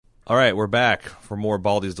All right, we're back for more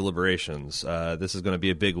Baldy's Deliberations. This is going to be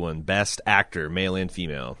a big one. Best actor, male and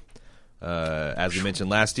female. As we mentioned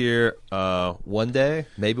last year, one day,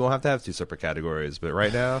 maybe we'll have to have two separate categories, but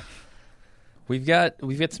right now... We've got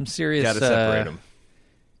some serious got to separate them.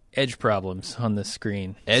 Edge problems on the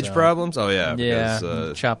screen. Edge problems? Oh, yeah. Yeah,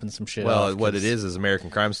 because, chopping some shit well, off. what it is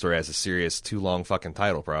American Crime Story has a serious too long fucking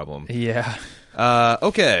title problem. Yeah.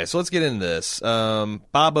 Okay, so let's get into this. Bob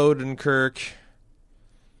Odenkirk.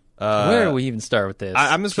 Where do we even start with this?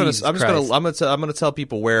 I'm gonna tell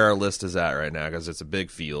people where our list is at right now because it's a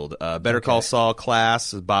big field. Better Call Saul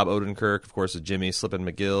class is Bob Odenkirk, of course, as Jimmy Slippin'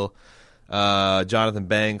 McGill. Jonathan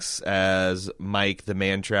Banks as Mike the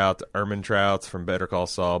Man-Trout, Ehrmantraut from Better Call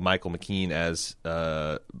Saul. Michael McKean as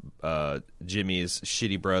Jimmy's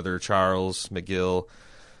shitty brother, Charles McGill.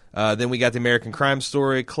 Then we got the American Crime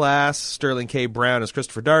Story class. Sterling K. Brown as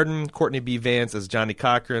Christopher Darden. Courtney B. Vance as Johnny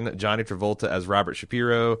Cochran. Johnny Travolta as Robert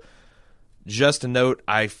Shapiro. Just a note,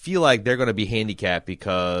 I feel like they're going to be handicapped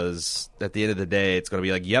because at the end of the day, it's going to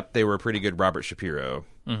be like, yep, they were a pretty good Robert Shapiro,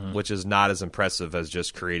 which is not as impressive as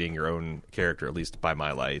just creating your own character, at least by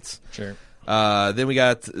my lights. Sure. Then we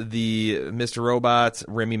got the Mr. Robot,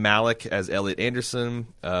 Remy Malek as Elliot Anderson.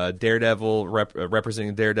 Daredevil,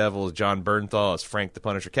 representing Daredevil is John Bernthal as Frank the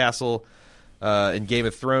Punisher Castle. In Game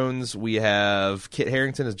of Thrones, we have Kit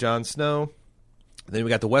Harington as Jon Snow. Then we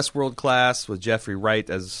got the Westworld class with Jeffrey Wright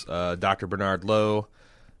as Dr. Bernard Lowe.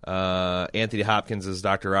 Anthony Hopkins as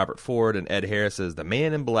Dr. Robert Ford. And Ed Harris as the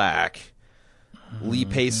Man in Black. Lee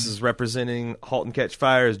Pace is representing Halt and Catch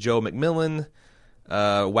Fire as Joe McMillan.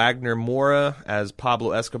 Wagner Moura as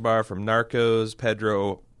Pablo Escobar from Narcos.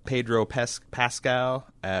 Pedro Pascal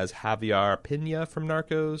as Javier Pena from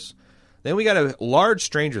Narcos. Then we got a large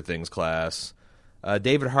Stranger Things class.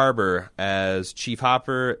 David Harbour as Chief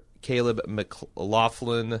Hopper. Caleb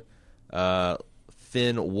McLaughlin,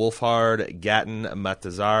 Finn Wolfhard, Gatton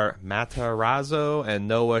Matarazzo, and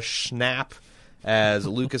Noah Schnapp as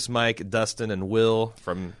Lucas, Mike, Dustin, and Will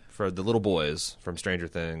for the little boys from Stranger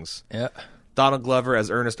Things. Yeah. Donald Glover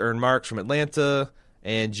as Ernest Marks from Atlanta,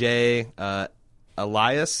 and Jay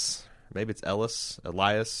Elias, maybe it's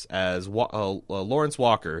Elias as Lawrence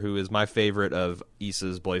Walker, who is my favorite of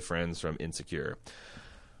Issa's boyfriends from Insecure.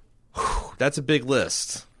 Whew, that's a big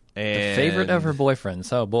list. And the favorite of her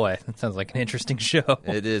boyfriends. Oh, boy. That sounds like an interesting show.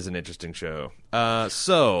 It is an interesting show.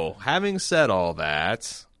 So, having said all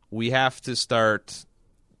that, we have to start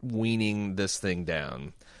weaning this thing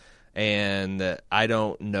down. And I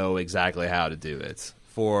don't know exactly how to do it.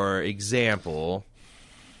 For example,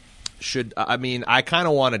 I kind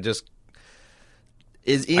of want to just...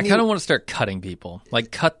 I kind of want to start cutting people. Like,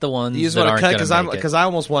 cut the ones that aren't going to make it. Because I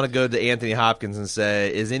almost want to go to Anthony Hopkins and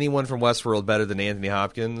say, is anyone from Westworld better than Anthony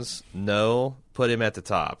Hopkins? No. Put him at the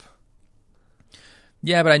top.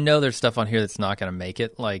 Yeah, but I know there's stuff on here that's not going to make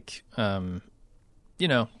it. Like, John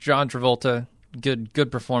Travolta,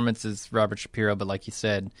 good performance as Robert Shapiro, but like you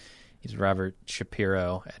said, he's Robert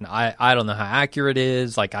Shapiro, and I don't know how accurate it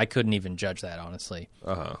is. Like, I couldn't even judge that, honestly.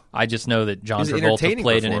 I just know that John Travolta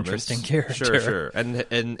played an interesting character. Sure.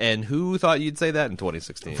 And who thought you'd say that in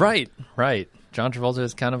 2016? Right. John Travolta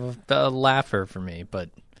is kind of a laugher for me, but...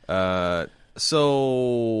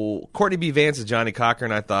 So Courtney B. Vance as Johnny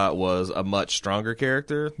Cochran, I thought, was a much stronger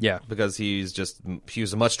character. Yeah, because he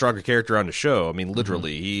was a much stronger character on the show. I mean,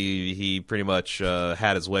 literally, he pretty much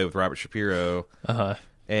had his way with Robert Shapiro.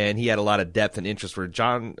 And he had a lot of depth and interest where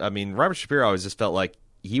Robert Shapiro always just felt like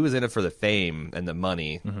he was in it for the fame and the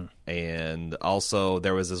money. And also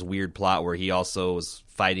there was this weird plot where he also was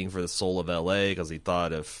fighting for the soul of L.A. because he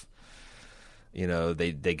thought if,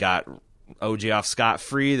 they got OJ off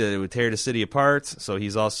scot-free that it would tear the city apart. So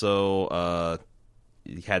he's also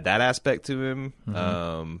he had that aspect to him.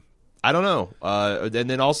 I don't know. And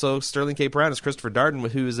then also Sterling K. Brown as Christopher Darden,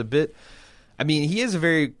 who is a bit... I mean, he has a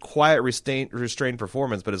very quiet, restrained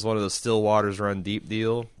performance, but it's one of those still waters run deep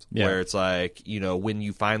deal where it's like, when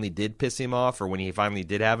you finally did piss him off or when he finally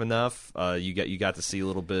did have enough, you got to see a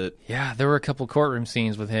little bit. Yeah, there were a couple courtroom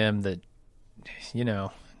scenes with him that,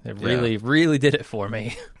 that really did it for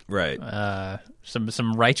me. Right.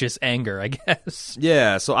 Some righteous anger, I guess.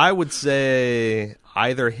 Yeah, so I would say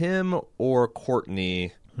either him or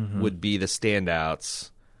Courtney would be the standouts.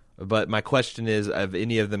 But my question is, are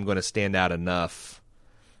any of them going to stand out enough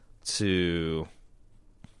to...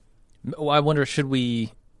 Well, I wonder, should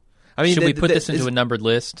we put this into a numbered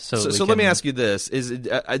list? So let me ask you this.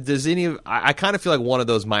 Does any of... I kind of feel like one of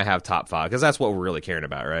those might have top 5, because that's what we're really caring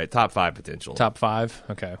about, right? Top 5 potential. Top 5?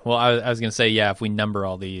 Okay. Well, I was going to say, yeah, if we number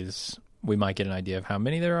all these, we might get an idea of how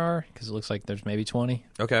many there are, because it looks like there's maybe 20.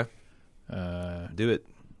 Okay. Do it.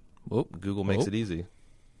 Whoop. Google makes it easy.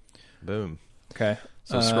 Boom. Okay.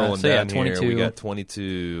 So scrolling so yeah, down 22. here, we got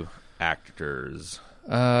 22 actors,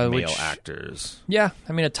 Which, male actors. yeah,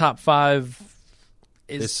 I mean, a top 5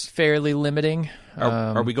 is This- fairly limiting.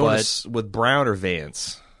 Are we going but- with Brown or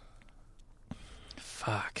Vance?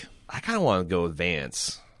 Fuck. I kind of want to go with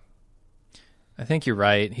Vance. I think you're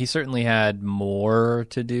right. He certainly had more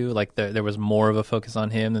to do. Like there was more of a focus on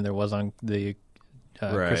him than there was on the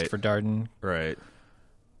Right. Christopher Darden. Right.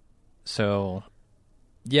 So,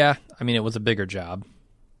 yeah, I mean, it was a bigger job.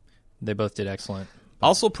 They both did excellent.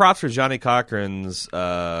 Also, props for Johnny Cochran's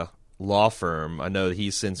law firm. I know that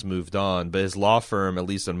he's since moved on, but his law firm, at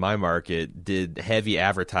least on my market, did heavy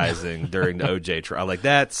advertising during the OJ trial. Like,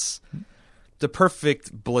 that's the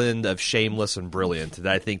perfect blend of shameless and brilliant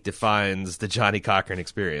that I think defines the Johnny Cochran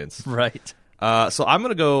experience. Right. So I'm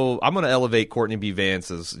gonna elevate Courtney B. Vance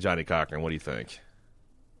as Johnny Cochran. What do you think?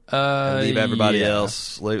 And leave everybody yeah.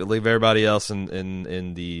 else. Leave everybody else in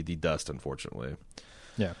the dust. Unfortunately.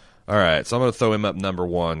 Yeah. All right, so I'm gonna throw him up number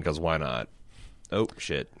 1 because why not? Oh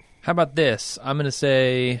shit. How about this? I'm going to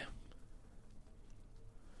say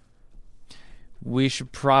we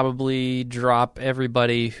should probably drop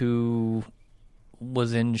everybody who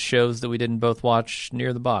was in shows that we didn't both watch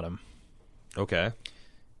near the bottom, Okay.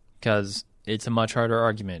 because it's a much harder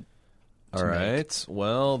argument. All right.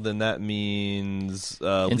 Well, then that means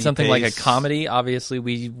In Lee something like a Pace- comedy, obviously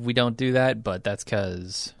we don't do that, but that's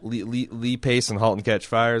because Lee Pace and *Halt and Catch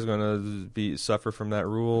Fire* is going to suffer from that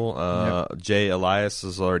rule. Jay Elias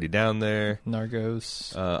is already down there.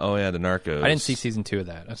 Narcos. Oh yeah, the Narcos. I didn't see season 2 of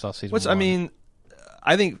that. I saw season Which 1. I mean,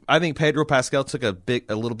 I think Pedro Pascal took a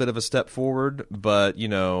little bit of a step forward, but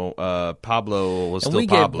Pablo was and still we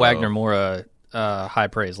Pablo. gave Wagner Mora high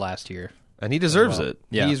praise last year. And he deserves it.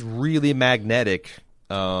 Yeah. He's really magnetic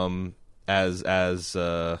as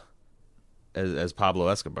Pablo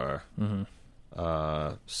Escobar.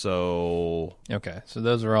 Mm-hmm. So Okay, so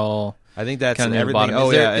those are all. I think that's Kinda near the everything. bottom. Oh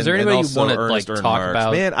Is there- yeah, is there and anybody you also wanna, Ernest like, Earned talk Marks.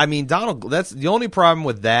 about? Man, I mean Donald. That's the only problem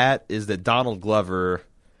with that is that Donald Glover.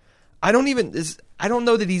 I don't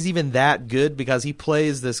know that he's even that good because he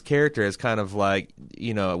plays this character as kind of like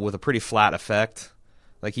with a pretty flat effect.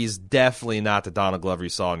 Like he's definitely not the Donald Glover you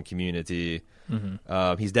saw in Community.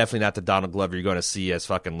 Mm-hmm. He's definitely not the Donald Glover you're going to see as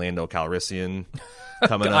fucking Lando Calrissian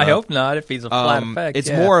coming up. I hope not. If he's a flat effect, It's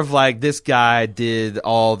yeah. more of like this guy did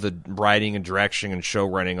all the writing and direction and show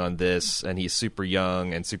running on this, and he's super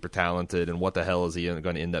young and super talented. And what the hell is he going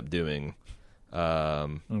to end up doing?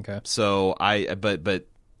 Okay. So I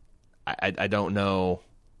don't know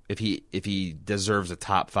if he deserves a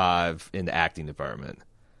top 5 in the acting department.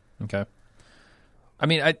 Okay. I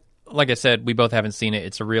mean, like I said, we both haven't seen it.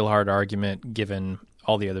 It's a real hard argument given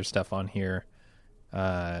all the other stuff on here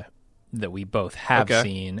that we both have Okay.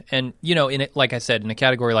 seen. And in it, like I said, in a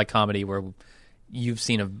category like comedy where you've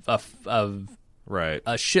seen a Right.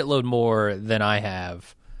 shitload more than I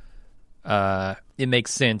have, it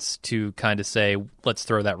makes sense to kind of say, let's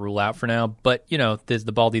throw that rule out for now. But,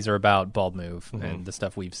 the Baldies are about Bald Move and the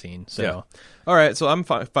stuff we've seen. So, Yeah. All right. So I'm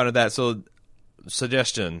fine with that. So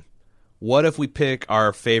suggestion. What if we pick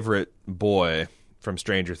our favorite boy from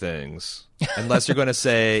Stranger Things? Unless you're going to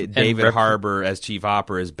say David Harbour as Chief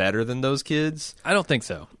Hopper is better than those kids. I don't think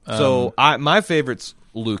so. So my favorite's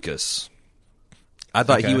Lucas. I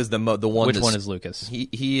thought Okay. he was the one. Which one is Lucas?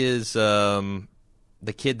 He is the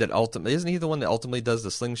kid that ultimately isn't he the one that ultimately does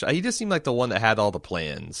the slingshot? He just seemed like the one that had all the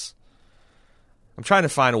plans. I'm trying to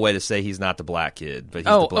find a way to say he's not the black kid, but he's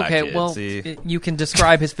the black kid. Well, See? you can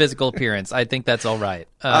describe his physical appearance. I think that's all right.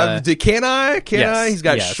 Can I? yes, I? He's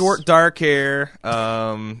got yes. short, dark hair. He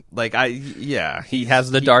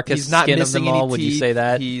has the darkest he's not skin of missing them all. any Would you teeth. say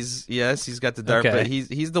that? He's got the dark. Okay. But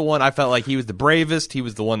he's the one I felt like he was the bravest. He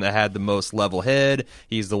was the one that had the most level head.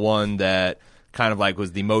 He's the one that kind of like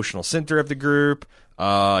was the emotional center of the group.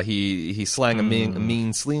 He slang a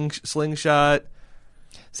mean slingshot.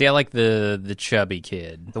 See, I like the chubby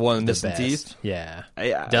kid, The one with the missing best. teeth? Yeah,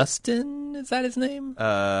 I- Dustin, is that his name?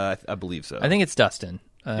 I believe so. I think it's Dustin.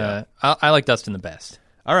 Yeah. I like Dustin the best.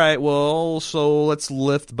 All right. Well, so let's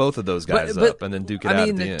lift both of those guys up and then duke it out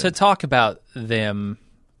at the end. To talk about them,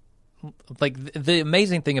 like the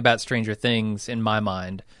amazing thing about Stranger Things, in my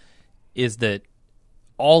mind, is that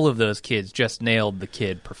all of those kids just nailed the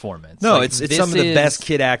kid performance. No, Like, it's this some of the is- best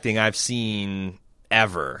kid acting I've seen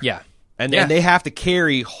ever. Yeah. And Yeah. and they have to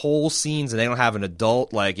carry whole scenes, and they don't have an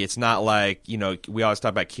adult. Like it's not like we always talk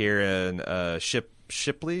about Kieran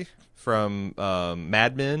Shipley from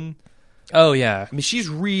Mad Men. Oh yeah, I mean, she's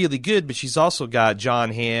really good, but she's also got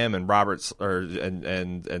John Hamm and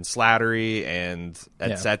and Slattery and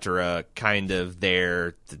etc. kind of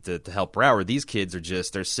there to help her out. Where these kids are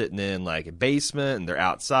they're sitting in like a basement and they're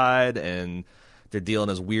outside and they're dealing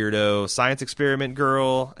as weirdo science experiment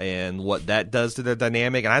girl and what that does to their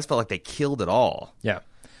dynamic. And I just felt like they killed it all. Yeah,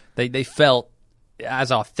 they felt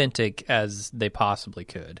as authentic as they possibly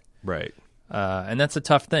could. Right. And that's a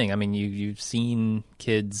tough thing. I mean, you've seen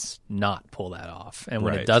kids not pull that off, and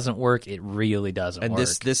when Right. it doesn't work, it really doesn't And work.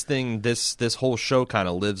 this whole show kind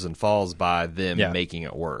of lives and falls by them making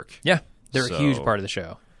it work. Yeah, they're So- a huge part of the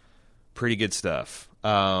show. Pretty good stuff.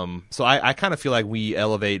 So I kind of feel like we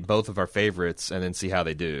elevate both of our favorites and then see how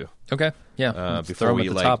they do Okay, yeah. Let's throw before 'em we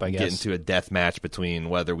at the top, I get guess. into a death match between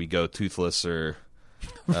whether we go toothless or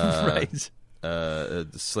Right.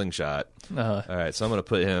 slingshot. Uh, All right, so I'm going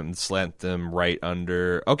to slant them right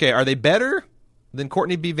under. Okay, are they better than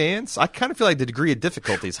Courtney B. Vance? I kind of feel like the degree of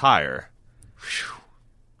difficulty is higher.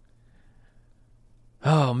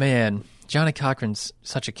 Oh man, Johnny Cochran's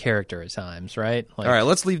such a character at times, right? Like, All right,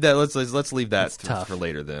 let's leave that. Let's leave that tough. for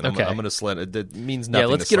later. Then Okay. I'm going to slant it. It means nothing.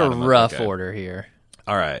 yeah. Let's to get a slide 'em up. rough Okay. order here.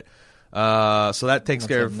 All right. So that takes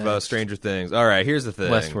care up of next? Stranger Things. All right, here's the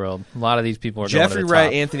thing. Westworld. A lot of these people are Jeffrey going to the Wright,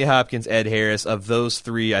 top. Anthony Hopkins, Ed Harris. Of those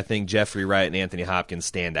three, I think Jeffrey Wright and Anthony Hopkins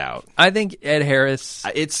stand out. I think Ed Harris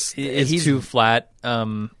It's is he's too flat.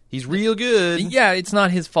 he's real good. Yeah, it's not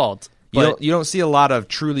his fault. You But don't see a lot of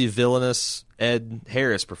truly villainous Ed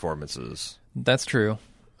Harris performances, that's true.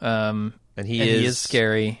 and he He is is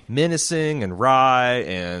scary. menacing and wry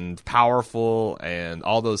and powerful and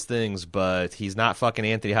all those things. But he's not fucking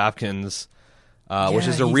Anthony Hopkins. Which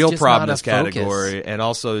is a he's real just problem in not this a focus. category. And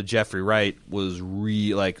also Jeffrey Wright was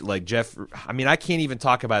like Jeff. I mean, I can't even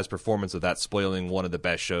talk about his performance without spoiling one of the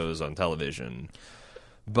best shows on television.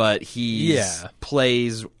 But he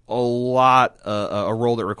plays a lot a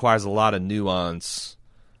role that requires a lot of nuance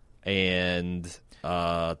and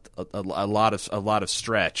a lot of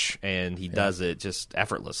stretch, and he does it just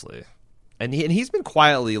effortlessly. And he's been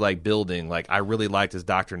quietly like building. Like I really liked his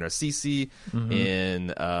Dr. Narcisi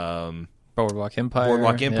in. Boardwalk Empire.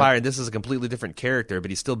 Boardwalk Empire, and this is a completely different character, but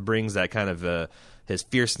he still brings that kind of his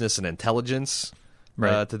fierceness and intelligence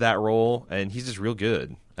Right. to that role, and he's just real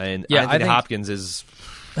good. And Yeah, I Anthony think- Hopkins is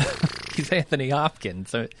He's Anthony Hopkins.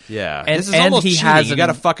 So, yeah. And- this is and almost he cheating. has You got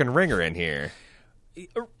a an- fucking ringer in here. right.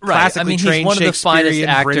 Classically I mean, he's trained one of the finest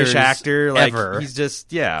Shakespearean British actors actor. Like ever. he's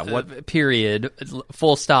just what Period.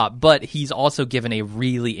 Full stop. But he's also given a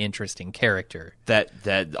really interesting character.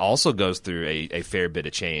 that also goes through a fair bit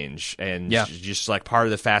of change, and Yeah. just like part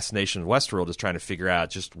of the fascination of Westworld is trying to figure out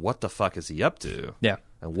just what the fuck is he up to. Yeah.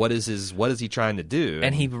 And what is he trying to do?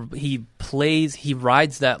 And he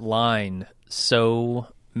rides that line so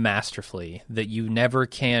masterfully that you never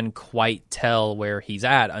can quite tell where he's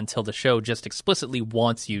at until the show just explicitly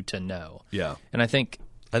wants you to know. Yeah. And I think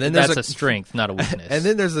And then there's that's a strength, not a weakness. And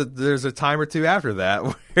then there's a time or two after that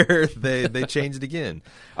where they change it again.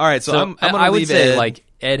 All right, so I'm gonna I would leave say Ed. like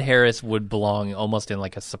Ed Harris would belong almost in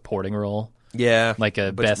like a supporting role. yeah, like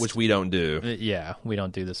a which, best- which we don't do. Yeah, we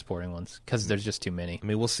don't do the supporting ones because there's just too many. I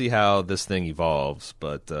mean, we'll see how this thing evolves,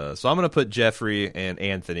 but so I'm gonna put Jeffrey and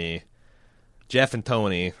Anthony, Jeff and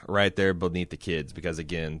Tony right there beneath the kids because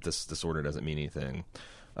again, this order doesn't mean anything.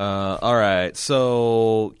 All right,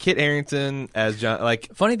 so Kit Harington as John,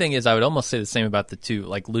 like Funny thing is, I would almost say the same about the two,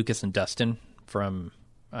 like Lucas and Dustin from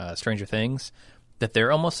Stranger Things, that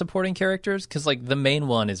they're almost supporting characters because like the main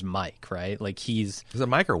one is Mike, right? Like he's is it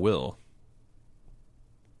Mike or Will?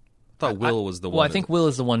 I thought Will was the one. well, I think Will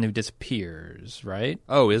is the one who disappears, right?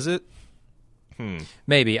 Oh, is it?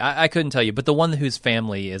 Maybe I couldn't tell you, but the one whose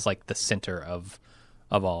family is like the center of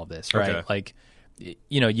all of this, right? Okay. Like,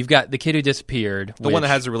 you know, you've got the kid who disappeared, The one that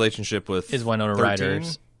has a relationship with is Winona 13?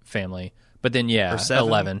 Ryder's family, but then Or 7?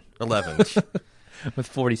 11 11. with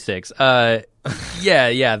 46. Yeah.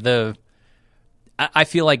 I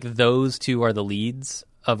feel like those two are the leads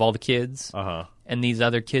of all the kids. Uh-huh. And these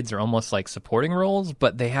other kids are almost like supporting roles,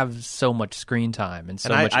 but they have so much screen time and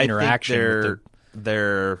so And much I interaction. think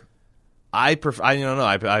they're I prefer. I don't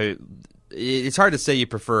know. It's hard to say you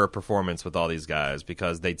prefer a performance with all these guys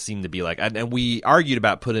because they seem to be like. And we argued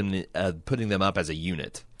about putting them up as a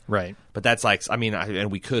unit. right. But that's like, I mean,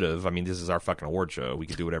 and we could have. I mean, this is our fucking award show. We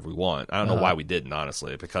could do whatever we want. I don't know why we didn't,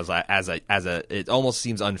 honestly, because it almost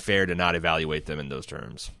seems unfair to not evaluate them in those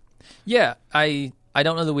terms. Yeah, I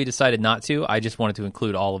don't know that we decided not to. I just wanted to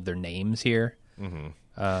include all of their names here.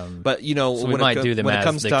 But you know, So we when might it, do them when it as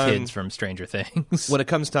comes the time, kids from Stranger Things. when it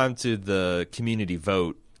comes time to the community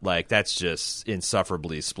vote, like that's just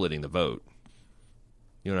insufferably splitting the vote.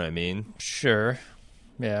 You know what I mean? Sure.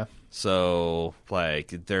 Yeah. So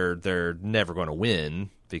like they're never going to win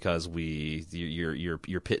because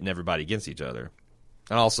you're pitting everybody against each other,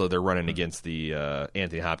 and also they're running against the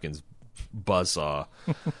Anthony Hopkins buzzsaw.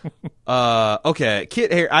 Okay,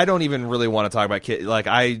 Kit Harington. I don't even really want to talk about Kit. Like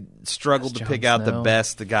I struggled to pick out the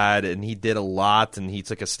best guy, and he did a lot, and he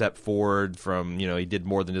took a step forward from he did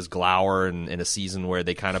more than just glower in a season where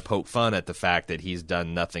they kind of poke fun at the fact that he's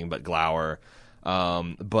done nothing but glower.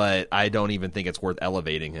 But I don't even think it's worth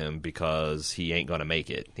elevating him because he ain't going to make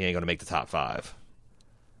it. He ain't going to make the top 5.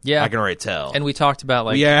 Yeah, I can already tell. And we talked about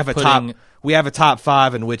we have a top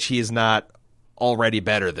 5 in which he is not already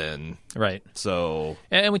better than. Right. So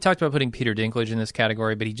and we talked about putting Peter Dinklage in this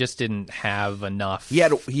category, but he just didn't have enough. He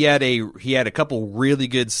had a couple really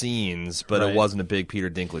good scenes, but It wasn't a big Peter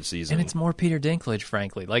Dinklage season. And it's more Peter Dinklage,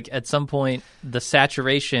 frankly. Like at some point, the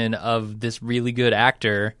saturation of this really good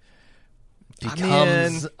actor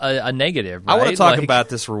becomes a negative. Right? I want to talk about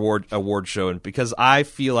this award show, and because I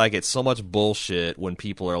feel like it's so much bullshit when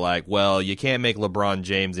people are like, "Well, you can't make LeBron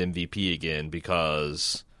James MVP again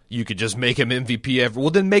because you could just make him MVP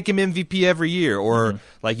well, then make him MVP every year," or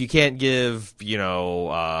like you can't give you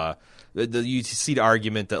see the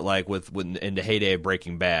argument that like in the heyday of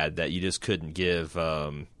Breaking Bad that you just couldn't give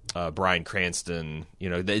Bryan Cranston,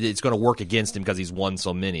 it's going to work against him because he's won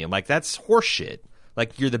so many. I'm like, that's horseshit.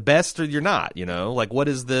 Like, you're the best or you're not, Like, what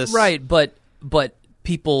is this? Right, but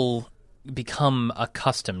people become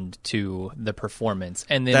accustomed to the performance.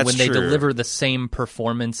 And then when they deliver the same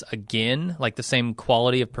performance again, like the same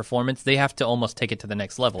quality of performance, they have to almost take it to the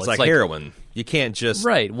next level. It's like heroin. You can't just...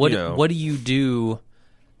 Right. What do you do...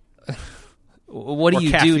 What do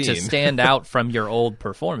you do to stand out from your old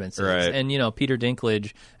performances? Right. And, Peter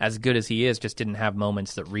Dinklage, as good as he is, just didn't have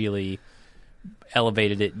moments that really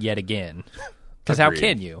elevated it yet again. Because how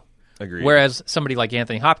can you? Agreed. Whereas somebody like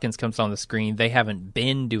Anthony Hopkins comes on the screen, they haven't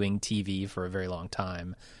been doing TV for a very long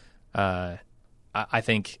time. I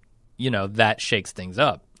think, that shakes things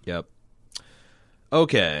up. Yep.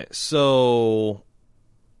 Okay, so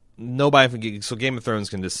so Game of Thrones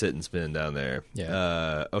can just sit and spin down there.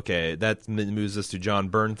 Yeah. Okay, that moves us to Jon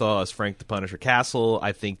Bernthal as Frank the Punisher Castle.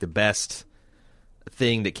 I think the best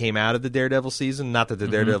thing that came out of the Daredevil season, not that the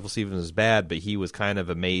Daredevil season was bad, but he was kind of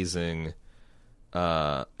amazing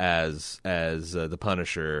as the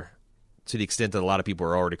Punisher, to the extent that a lot of people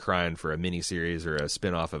are already crying for a miniseries or a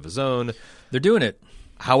spin-off of his own. They're doing it.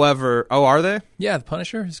 However, are they? Yeah, the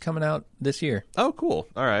Punisher is coming out this year. Oh, cool.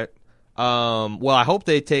 All right. Well, I hope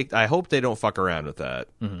they don't fuck around with that,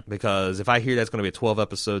 because if I hear that's going to be a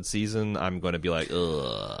 12-episode season, I'm going to be like,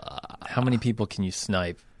 ugh. How many people can you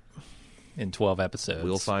snipe in 12 episodes?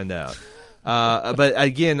 We'll find out. But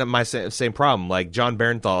again, my same problem. Like, Jon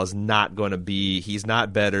Bernthal is not going to be. He's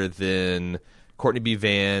not better than Courtney B.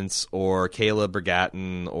 Vance or Caleb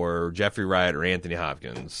Bergatton or Jeffrey Wright or Anthony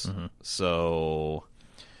Hopkins. So,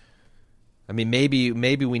 I mean, maybe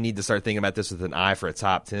we need to start thinking about this with an eye for a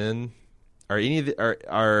top 10. Are any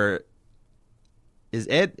of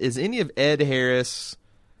is any of Ed Harris,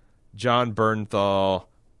 Jon Bernthal,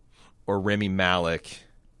 or Rami Malek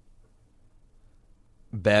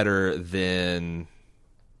better than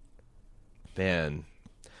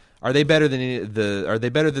Are they better than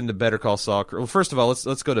the Better Call Saul crew? Well, first of all,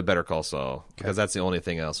 let's go to Better Call Saul, because that's the only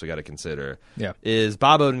thing else we got to consider. Yeah. Is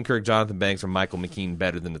Bob Odenkirk, Jonathan Banks, or Michael McKean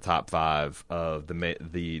better than the top 5 of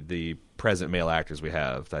the present male actors we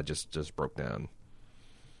have that just broke down?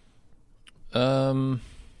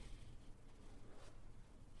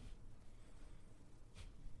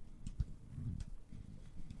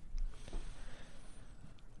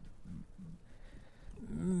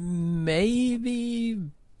 Maybe.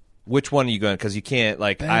 Which one are you going? Because you can't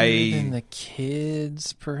Better than the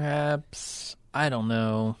kids, perhaps. I don't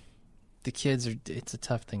know. The kids are. It's a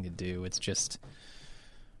tough thing to do. It's just.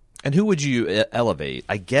 And who would you elevate?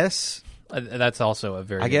 I guess. That's also a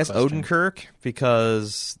very. I guess question. Odenkirk,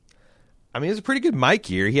 because I mean, it's a pretty good Mike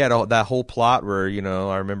year. He had that whole plot where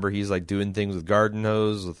I remember he's like doing things with garden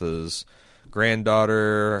hose with his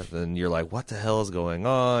granddaughter. Then you're like, what the hell is going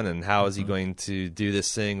on? And how is he going to do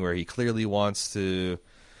this thing where he clearly wants to,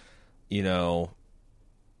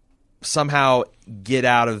 somehow get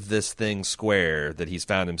out of this thing square that he's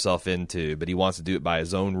found himself into, but he wants to do it by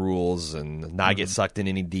his own rules and not get sucked in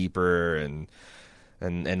any deeper.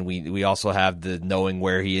 And we also have the knowing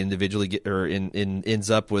where he individually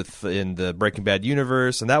ends up with in the Breaking Bad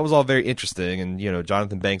universe, and that was all very interesting. And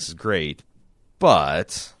Jonathan Banks is great,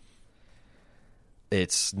 but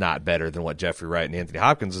it's not better than what Jeffrey Wright and Anthony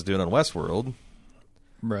Hopkins is doing on Westworld.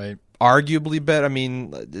 Right. Arguably better. I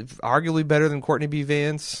mean, arguably better than Courtney B.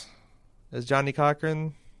 Vance as Johnny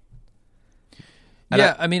Cochran.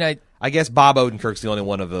 Yeah, I mean, I guess Bob Odenkirk's the only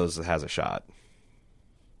one of those that has a shot.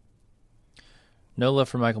 no love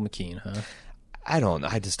for Michael McKean, huh?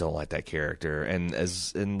 I just don't like that character. And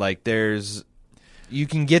there's, you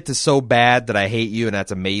can get to so bad that I hate you, and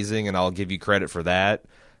that's amazing, and I'll give you credit for that.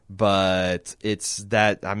 But it's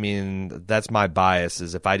that, I mean, that's my bias,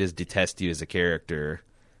 is if I just detest you as a character.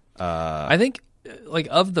 I think, like,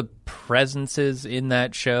 of the presences in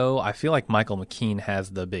that show, I feel like Michael McKean has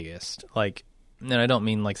the biggest. Like, and I don't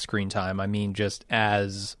mean like screen time. I mean just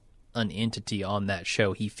as an entity on that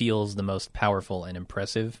show, he feels the most powerful and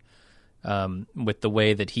impressive. With the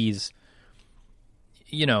way that he's,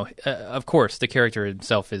 of course, the character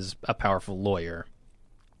himself is a powerful lawyer,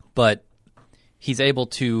 but he's able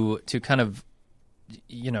to kind of,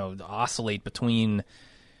 oscillate between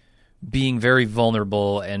being very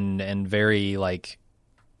vulnerable and very, like,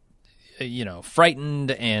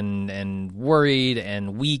 frightened and worried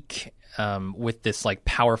and weak, with this, like,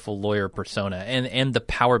 powerful lawyer persona and the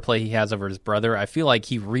power play he has over his brother. I feel like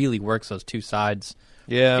he really works those two sides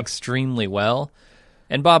extremely well.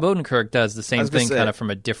 And Bob Odenkirk does the same thing, kind of from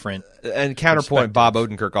a different and counterpoint. Bob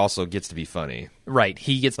Odenkirk also gets to be funny, right?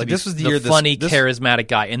 He gets to be this was the the year funny, charismatic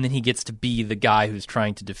guy, and then he gets to be the guy who's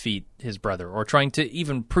trying to defeat his brother or trying to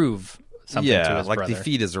even prove something to his brother.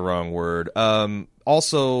 Defeat is the wrong word.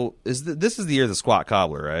 Also, this is the year of the Squat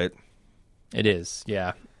Cobbler, right? It is,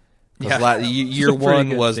 yeah. Year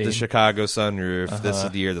one was the Chicago Sunroof. This is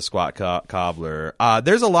the year of the Squat Cobbler.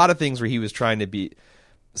 There's a lot of things where he was trying to be.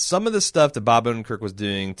 Some of the stuff that Bob Odenkirk was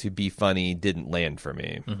doing to be funny didn't land for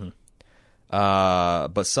me. Mm-hmm.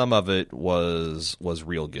 But some of it was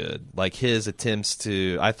real good. Like I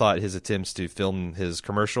thought his attempts to film his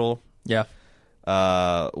commercial. Yeah.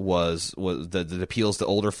 Was the appeals to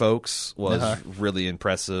older folks was really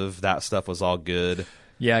impressive. That stuff was all good.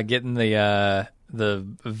 Yeah, getting the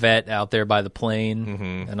vet out there by the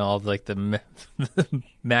plane and all like the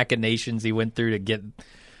machinations he went through to get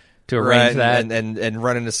to arrange that, and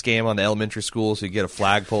running a scam on the elementary school so you get a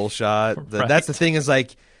flagpole shot. That's the thing, is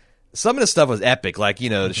like some of the stuff was epic. Like,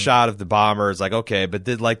 the shot of the bomber is like, okay, but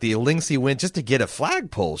did like the links he went just to get a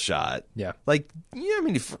flagpole shot? Yeah, like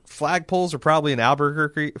flagpoles are probably in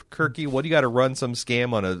Albuquerque. What do you got to run some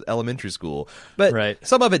scam on an elementary school? But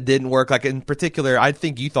some of it didn't work. Like in particular, I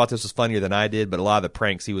think you thought this was funnier than I did. But a lot of the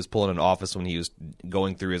pranks he was pulling in office when he was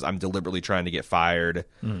going through his, I'm deliberately trying to get fired.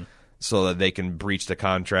 So that they can breach the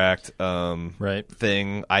contract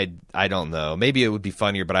thing. I don't know. Maybe it would be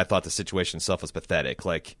funnier, but I thought the situation itself was pathetic.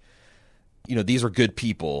 Like, these are good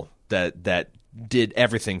people that did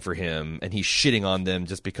everything for him, and he's shitting on them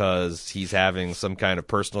just because he's having some kind of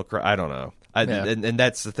personal I don't know. And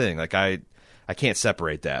that's the thing. Like, I can't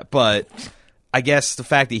separate that. But I guess the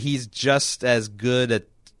fact that he's just as good at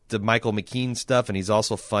the Michael McKean stuff, and he's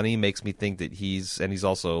also funny, makes me think that he's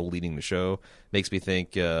also leading the show, makes me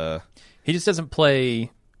think he just doesn't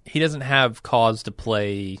play. He doesn't have cause to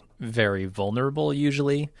play very vulnerable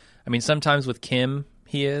usually. I mean, sometimes with Kim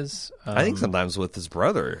he is. I think sometimes with his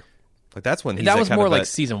brother. Like, that's when he's that was more like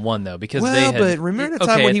season one though, because they had, but remember the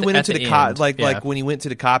time when he went into the when he went to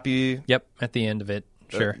the copy. Yep, at the end of it,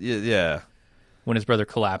 sure. Yeah. When his brother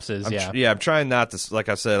collapses, I'm trying not to. Like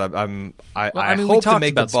I said, I mean, hope to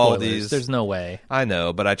make the Baldies. There's no way. I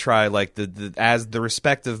know, but I try, like, as the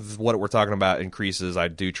respect of what we're talking about increases, I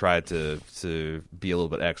do try to be a little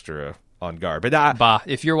bit extra on guard. But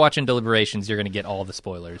if you're watching Deliberations, you're going to get all the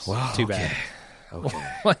spoilers. Well, Too bad.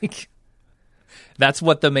 Okay. Like, that's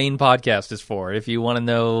what the main podcast is for. If you want to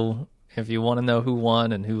know who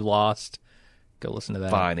won and who lost, go listen to that.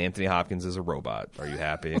 Fine. Anthony Hopkins is a robot. Are you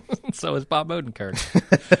happy? So is Bob Odenkirk.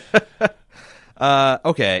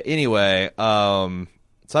 Okay. Anyway, so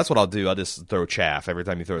that's what I'll do. I'll just throw chaff every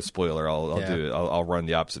time you throw a spoiler. I'll do it. I'll run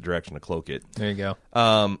the opposite direction to cloak it. There you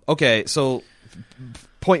go. Okay. So,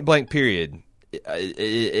 point blank. Period.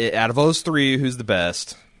 Out of those three, who's the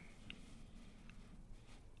best?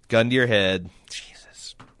 Gun to your head.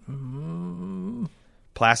 Jesus.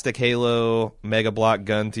 Plastic halo, mega block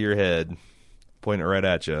gun to your head. Point it right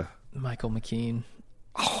at you. Michael McKean.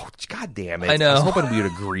 Oh, God damn it. I know. I was hoping we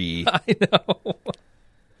would agree. I know.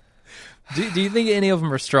 Do you think any of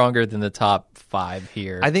them are stronger than the top five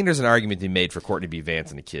here? I think there's an argument to be made for Courtney B. Vance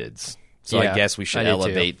and the kids. So I guess we should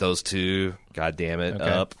elevate those two, God damn it,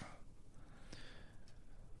 up.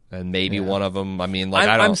 And maybe one of them, I mean, like,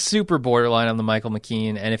 I'm super borderline on the Michael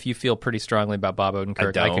McKean, and if you feel pretty strongly about Bob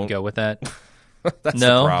Odenkirk, I could go with that. That's the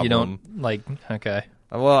problem. You don't, like, okay.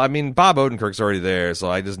 Well, I mean, Bob Odenkirk's already there,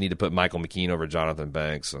 so I just need to put Michael McKean over Jonathan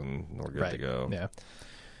Banks, and we're good to go. Yeah.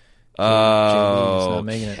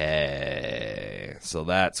 Okay. So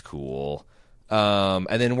that's cool. And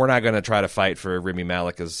then we're not going to try to fight for Rami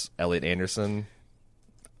Malek as Elliot Anderson.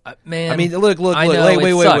 Man, I mean, look, I know,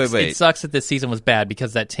 wait. It sucks that this season was bad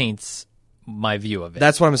because that taints my view of it.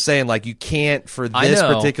 That's what I'm saying. Like, you can't, for I this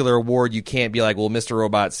know. particular award, you can't be like, well, Mr.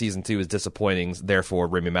 Robot season 2 is disappointing, therefore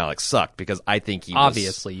Rami Malek sucked, because I think he was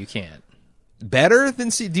Obviously, you can't. better than.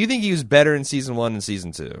 Do you think he was better in season 1 than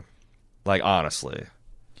season 2? Like, honestly.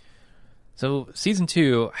 So season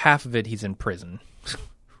 2, half of it he's in prison.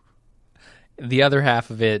 The other half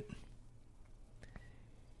of it,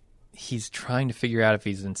 he's trying to figure out if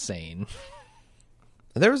he's insane.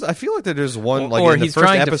 I feel like that there's one, like, or in the he's first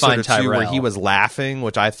trying to episode find or two where Tyrell. he was laughing,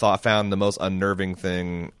 which I found the most unnerving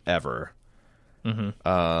thing ever.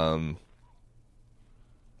 Mm-hmm.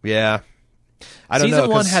 Yeah. I don't know. Season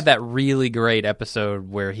 1 'cause- had that really great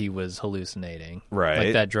episode where he was hallucinating. Right.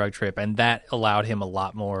 Like that drug trip. And that allowed him a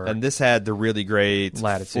lot more. and this had the really great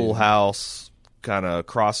Latitude. Full House kind of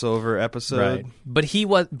crossover episode. Right. But he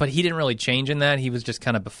didn't really change in that. He was just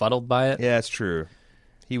kind of befuddled by it. Yeah, it's true.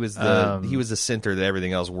 He was the center that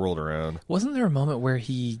everything else whirled around. Wasn't there a moment where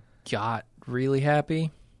he got really happy?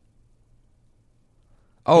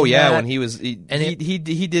 Oh In yeah, that- when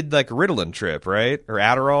he did like a Ritalin trip, right? Or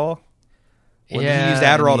Adderall. When he used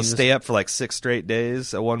and Adderall he to was- stay up for like 6 straight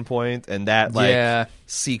days at one point, and that like Yeah.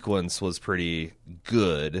 sequence was pretty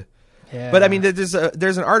good. Yeah. But I mean, there's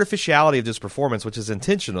an artificiality of this performance which is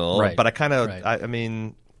intentional. Right. But I kind of, Right. I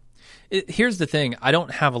mean, Here's the thing. I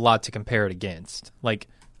don't have a lot to compare it against. Like,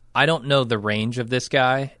 I don't know the range of this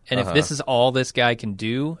guy, and if this is all this guy can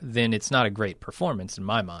do, then it's not a great performance in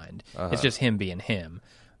my mind. It's just him being him.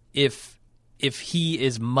 If he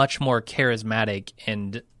is much more charismatic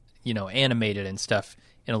and, you know, animated and stuff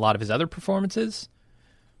in a lot of his other performances,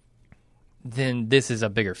 then this is a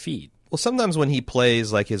bigger feat. well, sometimes when he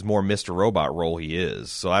plays like his more Mr. Robot role, he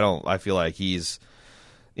is. So I feel like he's,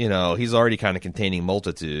 you know, he's already kind of containing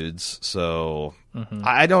multitudes. So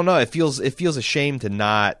I don't know. It feels a shame to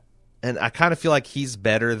not, and I kind of feel like he's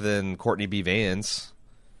better than Courtney B. Vance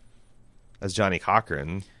as Johnny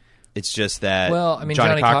Cochran. It's just that Well, I mean, Johnny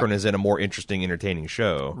Johnny Cochran is in a more interesting, entertaining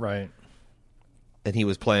show. Right. And he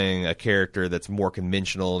was playing a character that's more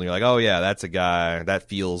conventional, and you're like, oh yeah, that's a guy that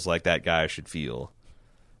feels like that guy should feel.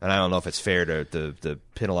 And I don't know if it's fair to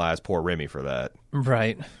penalize poor Remy for that.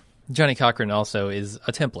 Right. Johnny Cochran also is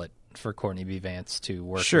a template for Courtney B. Vance to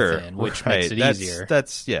work Sure, within, which right. makes it That's, easier.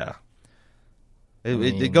 That's yeah. It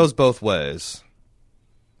mean- goes both ways.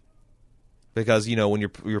 Because, you know, when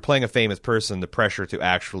you're playing a famous person, the pressure to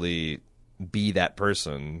actually be that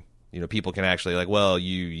person, you know, people can actually like, well,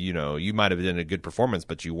 you know, you might have done a good performance,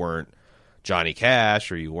 but you weren't Johnny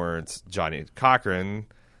Cash, or you weren't Johnny Cochran,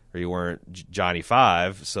 or you weren't Johnny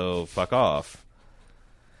Five, so fuck off.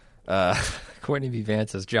 Courtney B.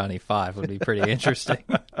 Vance as Johnny Five would be pretty interesting.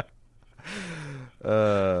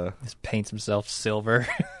 Just paints himself silver.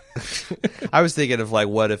 I was thinking of like,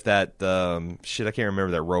 what if that shit? I can't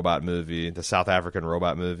remember that robot movie, the South African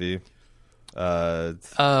robot movie.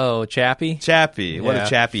 Oh, Chappie? Chappie. What Yeah.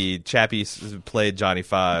 if Chappie played Johnny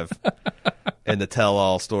Five in the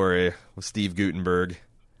Tell-All story with Steve Guttenberg?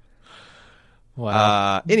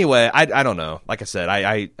 Wow. Anyway, I don't know. Like I said,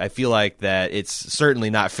 I feel like that it's certainly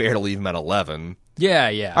not fair to leave him at 11.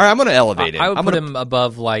 Yeah. All right, I'm going to elevate him. I would I'm put gonna, him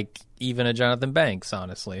above, like, even a Jonathan Banks,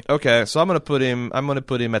 honestly. Okay, so I'm going to put him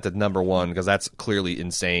at the number 1 because that's clearly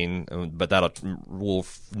insane. But we'll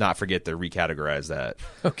not forget to recategorize that.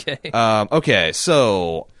 Okay. Okay,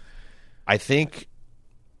 so I think,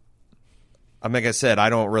 like I said, I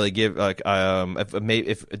don't really give like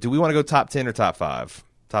if do we want to go top 10 or top 5?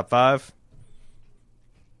 Top 5?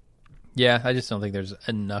 Yeah, I just don't think there's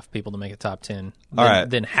enough people to make a top 10. All right.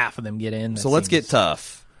 Then half of them get in. So let's get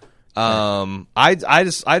tough.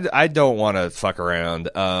 I don't want to fuck around.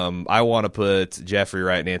 I want to put Jeffrey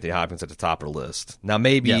Wright and Anthony Hopkins at the top of the list. Now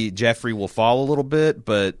maybe Yep. Jeffrey will fall a little bit,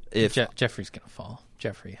 but if Jeffrey's going to fall.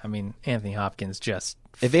 Anthony Hopkins just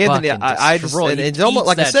if Anthony, fucking I just destroy- and he it's almost eats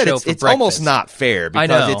like I that said, show it's for almost breakfast. not fair I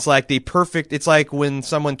because know. it's like the perfect. It's like when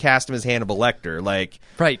someone cast him as Hannibal Lecter, like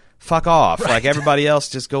Right. fuck off. Like everybody else,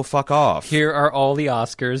 just go fuck off. Here are all the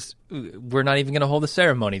Oscars. We're not even going to hold a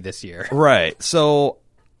ceremony this year. Right. So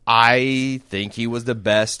I think he was the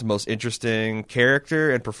best, most interesting character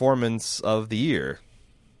and performance of the year.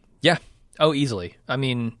 Yeah. Oh, easily. I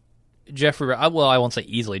mean, Jeffrey Wright, well, I won't say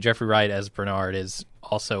easily. Jeffrey Wright as Bernard is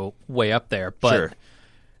also way up there. But Sure.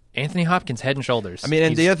 Anthony Hopkins, head and shoulders. I mean, and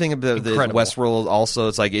He's the other thing about the incredible. Westworld also,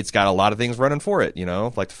 it's like it's got a lot of things running for it, you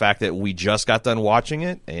know? Like the fact that we just got done watching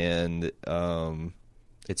it and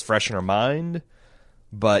it's fresh in our mind.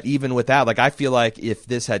 But even with that, like I feel like if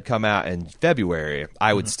this had come out in February,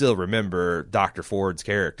 I would still remember Dr. Ford's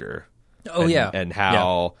character. Oh, and, yeah. and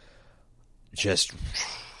how just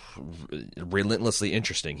relentlessly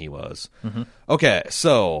interesting he was. Mm-hmm. Okay,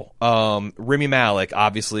 so Remy Malik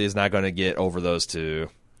obviously is not going to get over those two.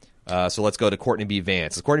 So let's go to Courtney B.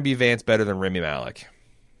 Vance. Is Courtney B. Vance better than Remy Malik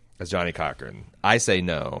as Johnny Cochran? I say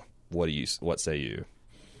no. What say you?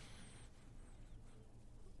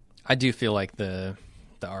 I do feel like the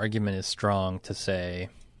argument is strong to say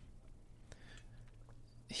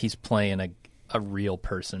he's playing a real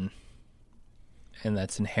person, and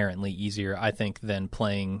that's inherently easier, I think, than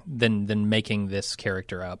making this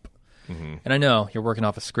character up. Mm-hmm. And I know you're working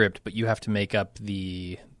off a script, but you have to make up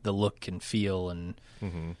the look and feel and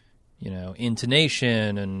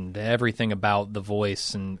intonation and everything about the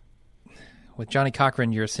voice. And with Johnny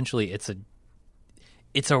Cochran, you're essentially it's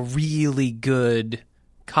a really good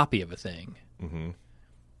copy of a thing. Mm-hmm.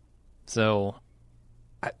 So,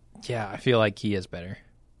 I feel like he is better.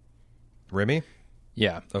 Remy?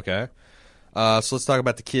 Yeah. Okay. So let's talk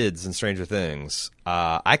about the kids in Stranger Things.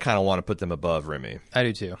 I kind of want to put them above Remy. I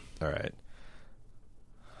do too. All right.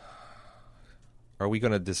 Are we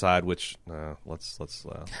going to decide which? Let's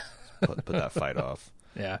put that fight off.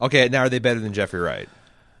 Yeah. Okay. Now, are they better than Jeffrey Wright?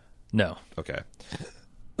 No. Okay.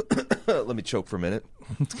 Let me choke for a minute.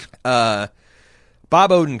 Bob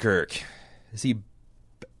Odenkirk, is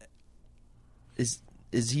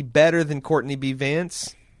he better than Courtney B.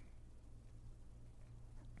 Vance?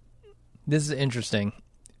 This is interesting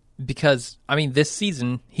because, I mean, this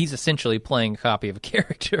season, he's essentially playing a copy of a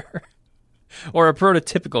character or a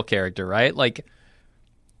prototypical character, right? Like,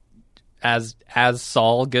 as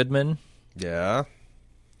Saul Goodman. Yeah.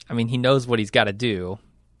 I mean, he knows what he's got to do,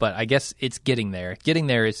 but I guess it's getting there. Getting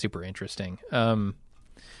there is super interesting.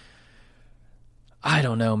 I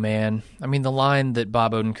don't know, man. I mean, the line that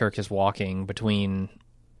Bob Odenkirk is walking between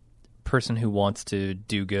person who wants to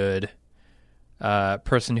do good,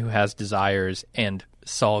 person who has desires, and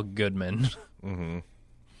Saul Goodman mm-hmm.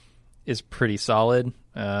 is pretty solid.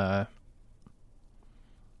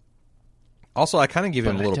 Also, I kind of give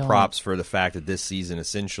him a little props for the fact that this season,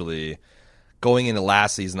 essentially, going into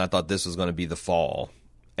last season, I thought this was going to be the fall.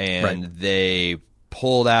 And they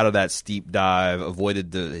pulled out of that steep dive,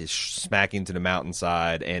 avoided the smacking to the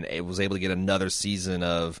mountainside, and it was able to get another season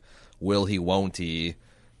of will he, won't he,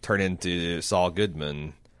 turn into Saul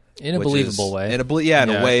Goodman. In a believable way. In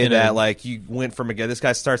a way that, like, you went from, again, this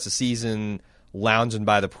guy starts the season lounging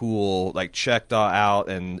by the pool, like, checked out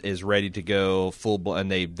and is ready to go full, and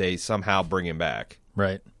they somehow bring him back.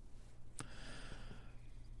 Right.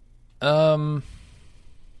 Man.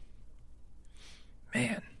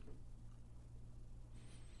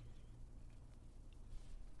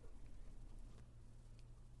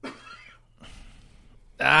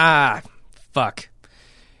 Fuck.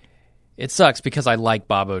 It sucks because I like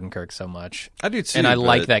Bob Odenkirk so much. I do too. And I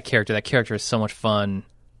like that character. That character is so much fun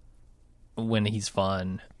when he's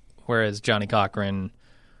fun. Whereas Johnny Cochran,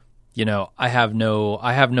 I have no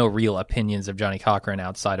real opinions of Johnny Cochran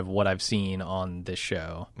outside of what I've seen on this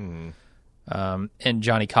show. Mm-hmm. And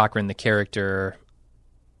Johnny Cochran, the character,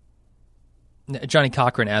 Johnny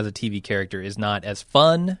Cochran as a TV character is not as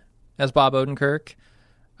fun as Bob Odenkirk.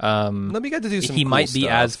 Let me get to do some. He cool might be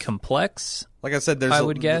stuff. as complex. Like I said, I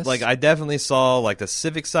would guess. Like I definitely saw like the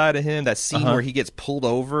civic side of him. That scene where he gets pulled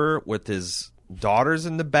over with his daughters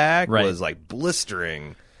in the back was like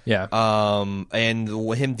blistering. Yeah. And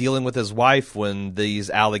him dealing with his wife when these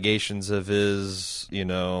allegations of his,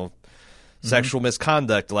 sexual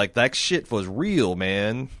misconduct, like that shit was real,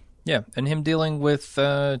 man. Yeah, and him dealing with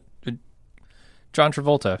John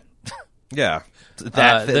Travolta. Yeah.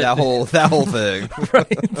 That whole thing.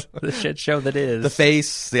 Right. The shit show that is. The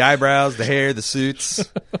face, the eyebrows, the hair, the suits.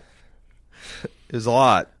 It was a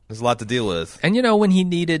lot. There's a lot to deal with. And when he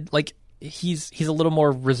needed, like, he's a little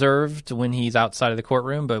more reserved when he's outside of the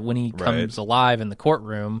courtroom, but when he comes alive in the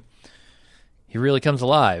courtroom, he really comes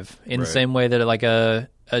alive in the same way that like a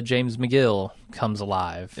James McGill comes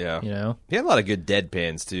alive. Yeah. He had a lot of good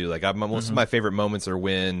deadpans too. Like most of my favorite moments are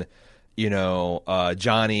when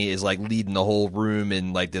Johnny is like leading the whole room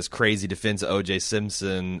in like this crazy defense of O.J.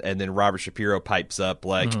 Simpson, and then Robert Shapiro pipes up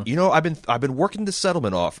like, I've been working this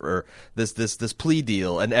settlement offer, this plea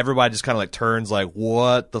deal, and everybody just kind of like turns like,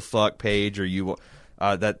 what the fuck page are you?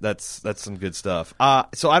 That's some good stuff.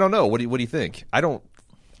 So I don't know. What do you think?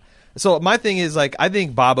 So my thing is like I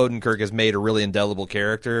think Bob Odenkirk has made a really indelible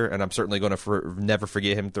character, and I'm certainly going to never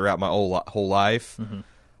forget him throughout my whole life,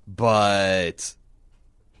 but.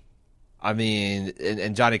 I mean,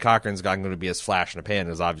 and Johnny Cochran's not going to be as flash in a pan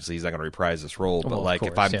as obviously he's not going to reprise this role. But like,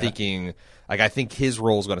 if I'm thinking, like, I think his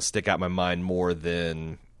role is going to stick out in my mind more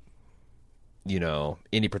than,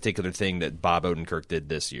 any particular thing that Bob Odenkirk did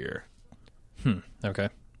this year. Okay.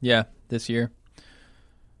 Yeah, this year.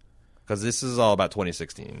 Because this is all about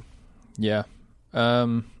 2016. Yeah.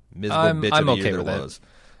 Miserable bitch I'm of the okay year with there it. was.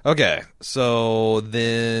 Okay, so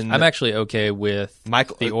then I'm actually okay with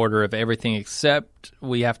Michael- the order of everything except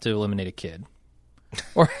we have to eliminate a kid.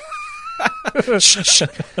 Or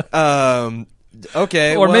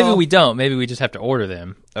okay, or maybe well, we don't. Maybe we just have to order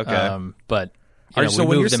them. Okay. But Are, we so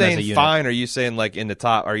when move you're them as a saying unit. fine, are you saying like in the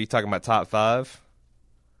top? Are you talking about top 5?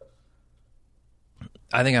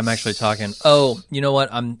 I think I'm actually talking. Oh, you know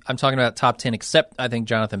what? I'm talking about top 10. Except I think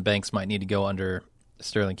Jonathan Banks might need to go under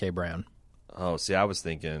Sterling K. Brown. Oh, see, I was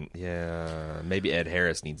thinking, maybe Ed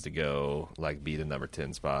Harris needs to go, like, be the number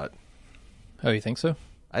 10 spot. Oh, you think so?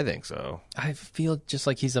 I think so. I feel just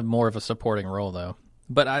like he's more of a supporting role, though.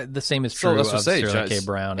 But the same is true So of let's just say Sterling K.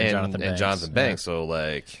 Brown and Jonathan Banks. And Jonathan Banks, so,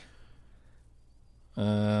 like...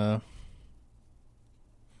 Man.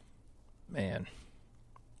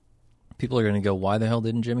 People are going to go, why the hell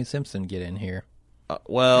didn't Jimmy Simpson get in here?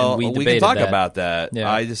 Well, And we we can debated talk that. about that.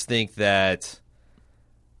 Yeah. I just think that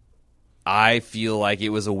I feel like it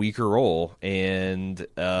was a weaker role, and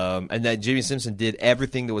that Jimmy Simpson did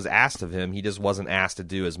everything that was asked of him. He just wasn't asked to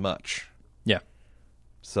do as much. Yeah.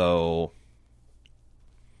 So,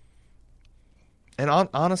 and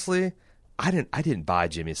honestly, I didn't buy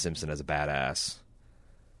Jimmy Simpson as a badass.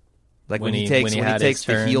 Like when he takes his the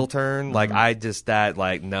turn. heel turn, like I just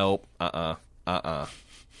nope,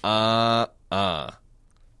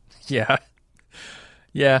 Yeah.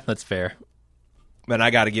 Yeah, that's fair. And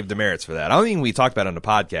I got to give demerits for that. I don't think we talked about it on the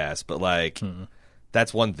podcast, but like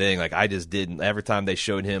that's one thing. Like I just didn't. Every time they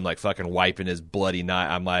showed him like fucking wiping his bloody knife,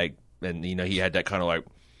 I'm like, and he had that kind of like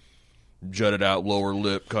jutted out lower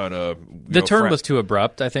lip kind of. The turn was too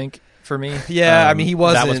abrupt, I think, for me. Yeah, I mean he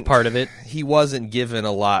wasn't. That was part of it. He wasn't given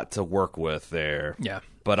a lot to work with there. Yeah,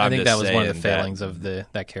 but I I'm think just that was one of the saying failings of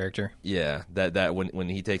that character. Yeah, that when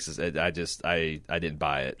he takes his, I didn't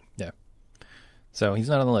buy it. Yeah, so he's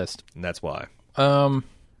not on the list, and that's why. Oh,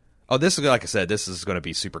 this is like I said. This is going to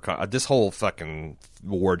be super. This whole fucking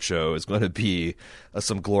award show is going to be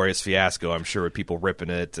some glorious fiasco. I'm sure with people ripping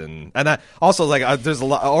it, and I also like there's a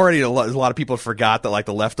lot of people forgot that like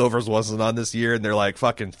the Leftovers wasn't on this year, and they're like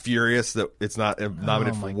fucking furious that it's not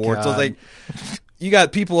nominated for awards. So it's like you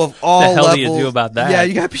got people of all the hell levels. do you do about that? Yeah,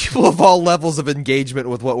 you got people of all levels of engagement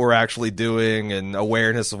with what we're actually doing and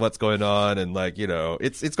awareness of what's going on, and like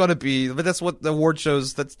it's going to be. But that's what the award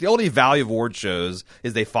shows. That's the only value of award shows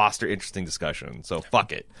is they foster interesting discussion. So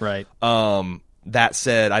fuck it. Right. That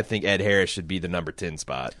said, I think Ed Harris should be the number 10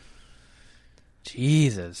 spot.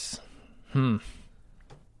 Jesus. And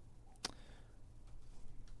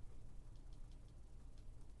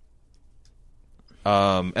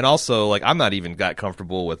also, like, I'm not even that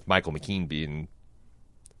comfortable with Michael McKean being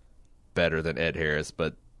better than Ed Harris,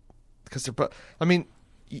 but because I mean,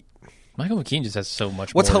 Michael McKean just has so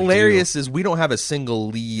much. what's more to hilarious is we don't have a single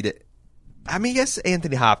lead. I mean, yes,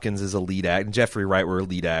 Anthony Hopkins is a lead actor, and Jeffrey Wright were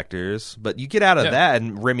lead actors, but you get out of that,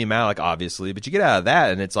 and Remy Malik, obviously, but you get out of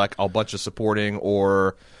that, and it's like a bunch of supporting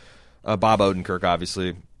or Bob Odenkirk,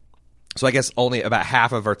 obviously. So I guess only about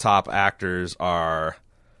half of our top actors are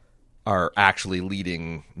actually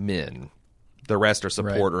leading men. The rest are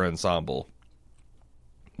support or ensemble,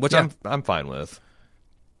 which I'm fine with.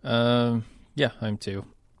 Yeah, I'm too.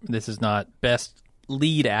 This is not best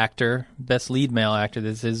lead actor, best lead male actor.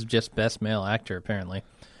 This is just best male actor, apparently.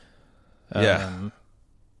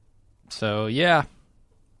 So yeah,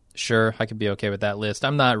 sure, I could be okay with that list.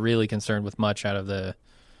 I'm not really concerned with much out of the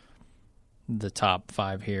top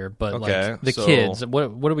 5 here, but like the kids, what are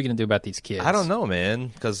we going to do about these kids? I don't know, man,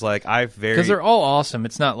 because like because they're all awesome.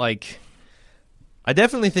 It's not like I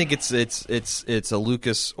definitely think it's a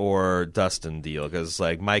Lucas or Dustin deal because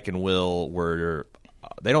like Mike and Will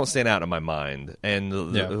they don't stand out in my mind, and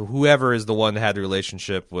whoever is the one that had the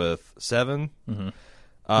relationship with Seven, no,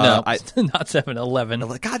 not 7,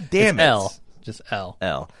 11. God damn it, L, just L.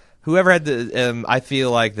 Whoever had the, I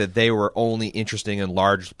feel like that they were only interesting in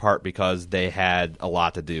large part because they had a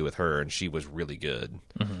lot to do with her, and she was really good.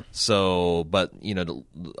 Mm-hmm. So, but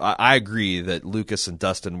I agree that Lucas and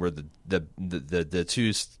Dustin were the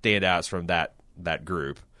two standouts from that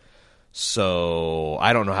group. So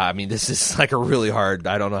I don't know how. I mean, this is like a really hard.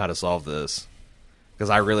 I don't know how to solve this because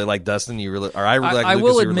I really like Dustin. I really like. I Lucas, will you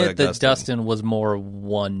really admit like that Dustin was more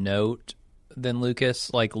one note than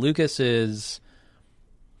Lucas. Like Lucas is.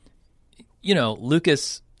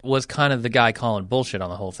 Lucas was kind of the guy calling bullshit on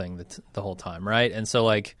the whole thing the whole time, right? And so,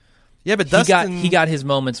 like, yeah, but Dustin... he got his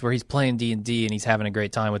moments where he's playing D&D and he's having a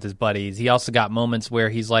great time with his buddies. He also got moments where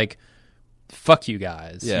he's like fuck you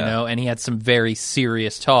guys, Yeah. you know, and he had some very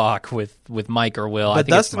serious talk with Mike or Will. I But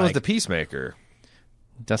think Dustin it's was Mike. the peacemaker.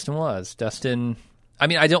 Dustin. I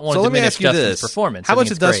mean, I don't want So to let me diminish ask you Dustin's this: performance. How I much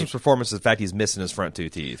think of it's Dustin's great. performance is the fact he's missing his front 2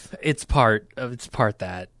 teeth? It's part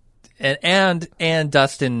that, and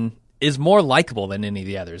Dustin is more likable than any of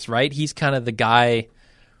the others, right? He's kind of the guy.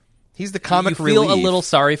 He's the comic you feel relief. a little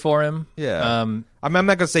sorry for him. Yeah. I'm not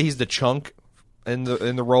gonna say he's the chunk in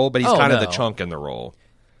the role, but he's Oh, kind of no. the chunk in the role.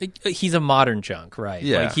 He's a modern chunk, right?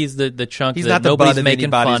 Yeah. Like he's the chunk He's that not the nobody's butt of making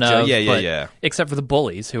anybody's fun joke. of. Yeah, yeah, but- yeah. Except for the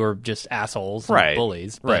bullies who are just assholes, and Right,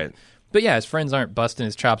 bullies. right. But yeah, his friends aren't busting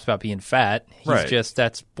his chops about being fat. He's Right. just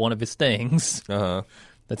that's one of his things. Uh-huh.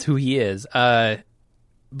 That's who he is. But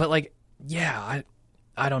like, yeah,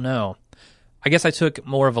 I don't know. I guess I took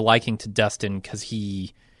more of a liking to Dustin because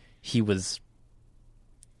he was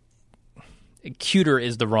cuter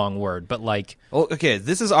is the wrong word, but like Well, okay,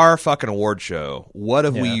 this is our fucking award show. What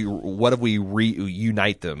if Yeah. we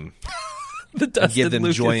reunite them the and Dustin give them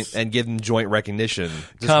Lucas joint recognition?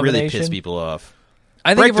 Just really combination? piss people off.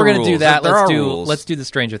 I think break if we're the gonna do rules. that, There are let's rules. do the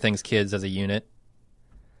Stranger Things kids as a unit.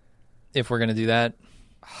 If we're gonna do that,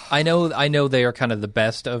 I know they are kind of the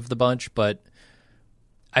best of the bunch, but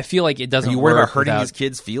I feel like it Are doesn't. you worried work about hurting without- these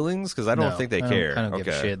kids' feelings? Because I don't No, think they care. I don't okay.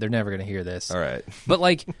 give a shit. They're never gonna hear this. All right. But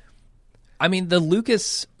like, I mean, the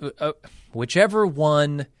Lucas, whichever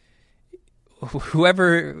one,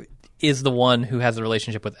 whoever is the one who has a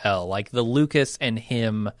relationship with Elle, like the Lucas and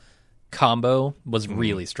him combo was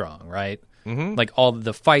really strong, right? Mm-hmm. Like all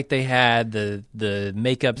the fight they had, the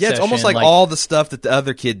makeup. Yeah, it's almost session, like all the stuff that the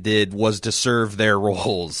other kid did was to serve their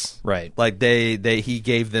roles. right. Like he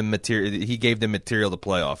gave them material. He gave them material to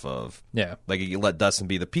play off of. Yeah, Like he let Dustin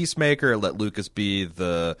be the peacemaker, let Lucas be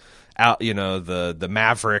the the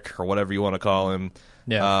maverick or whatever you want to call him.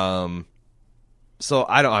 yeah. So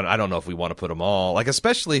I don't know if we want to put them all, like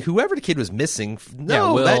especially whoever the kid was missing.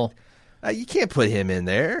 No, Yeah, Will. you can't put him in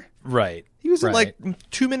there. Right. He was in right. like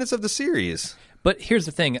 2 minutes of the series. But here's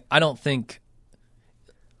the thing: I don't think,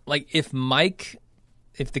 like, if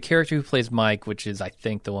the character who plays Mike, which is I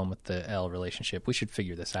think the one with the Elle relationship, we should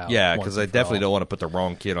figure this out. Yeah, once because I and for definitely all. don't want to put the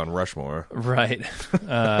wrong kid on Rushmore. Right.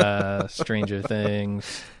 Stranger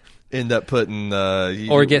Things. End up putting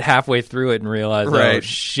Or get halfway through it and realize, oh, Right.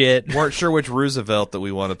 shit. weren't sure which Roosevelt that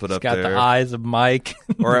we want to put up Got there. the eyes of Mike.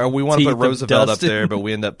 Or we want to teeth put of Roosevelt up Dustin. there, but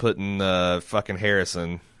we end up putting fucking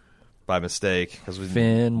Harrison by mistake because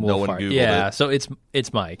Finn no one Wolfhard. Googled Yeah, it. so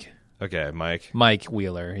it's Mike. Okay, Mike. Mike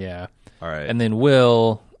Wheeler, yeah. All right. And then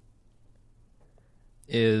Will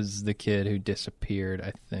is the kid who disappeared,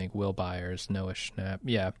 I think. Will Byers, Noah Schnapp.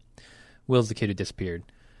 Yeah. Will's the kid who disappeared.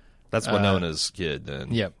 That's Winona's kid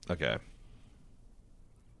then. Yep. Okay.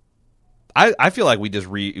 I feel like we just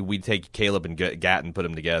we take Caleb and Gat and put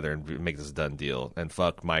them together and make this a done deal and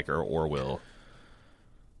fuck Mike or Will.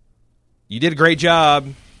 You did a great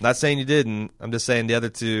job. Not saying you didn't. I'm just saying the other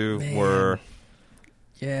two Man. were.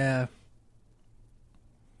 Yeah.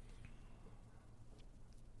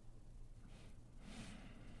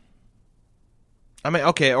 I mean,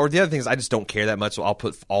 okay. Or the other thing is, I just don't care that much, so I'll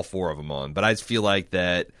put all 4 of them on. But I just feel like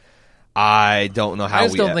that. I don't know how. I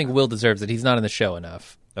just don't think Will deserves it. He's not in the show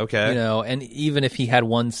enough. Okay. You know, and even if he had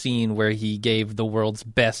one scene where he gave the world's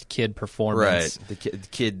best kid performance, Right. The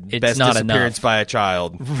kid It's best not disappearance enough. by a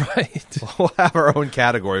child. right? We'll have our own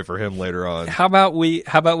category for him later on. How about we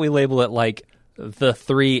label it like the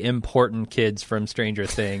 3 important kids from Stranger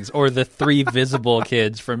Things, or the 3 visible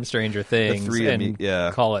kids from Stranger Things, 3 and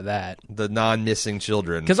yeah. call it that? The non-missing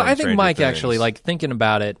children. Because from I think Stranger Mike Things. actually, like, thinking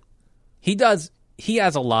about it, he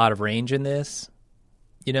has a lot of range in this.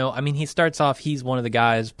 You know, I mean, he starts off, he's one of the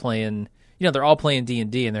guys playing, you know, they're all playing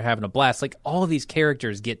D&D and they're having a blast. Like, all of these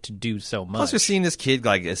characters get to do so much. Plus, you're seeing this kid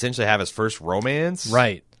like essentially have his first romance,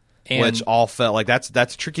 Right. And which all felt like that's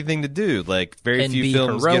a tricky thing to do. Like very And few be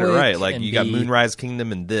films get it heroic right. Like and you got be- Moonrise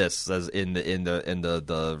Kingdom and this as in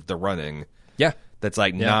the running. yeah. That's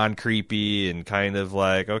like Yeah. non creepy and kind of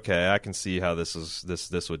like okay, I can see how this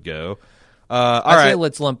would go. All I say right,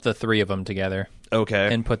 let's lump the 3 of them together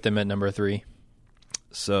okay. and put them at number 3.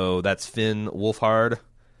 So that's Finn Wolfhard.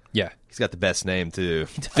 Yeah. He's got the best name too.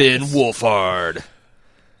 Finn Wolfhard.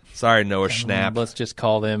 Sorry, Noah Schnapp. Let's just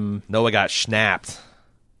call them Noah got schnapped.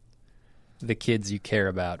 the kids you care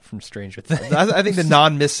about from Stranger Things. I think the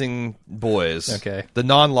non-missing boys. Okay. The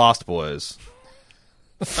non-lost boys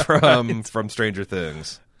from Stranger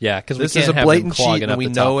Things. Yeah, because we This can't is a have blatant them clogging cheat, and up we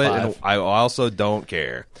the know top it, and 5. I also don't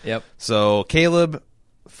care. Yep. So Caleb,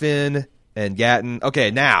 Finn, and Gatton. Okay,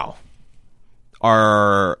 now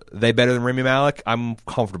are they better than Remy Malek? I'm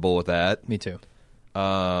comfortable with that. Me too.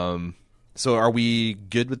 So are we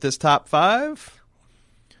good with this top 5?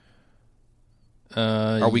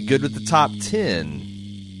 Are we good with the top 10?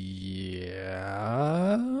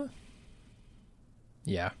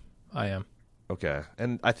 Yeah, I am. Okay.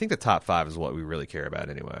 And I think the top 5 is what we really care about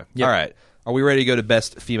anyway. Yep. All right. Are we ready to go to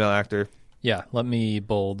best female actor? Yeah, let me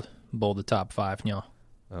bold the top 5, y'all.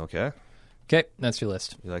 Okay. Okay, that's your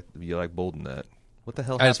list. You like bolding that. What the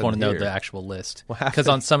hell I just want to know here? the actual list. What happened? Because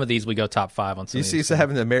on some of these, we go top 5 on some You of see, these. so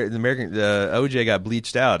having the American OJ got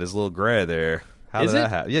bleached out, his little gray there. How Is did it? that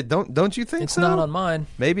happen? Yeah, don't you think It's so? not on mine.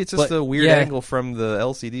 Maybe it's just But, a weird yeah. angle from the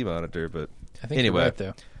LCD monitor, but I think anyway, you're right,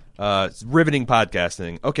 though. It's riveting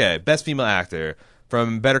podcasting. Okay, best female actor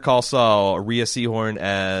from Better Call Saul, Rhea Seehorn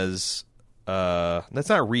as that's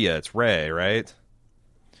not Rhea, it's Ray, right?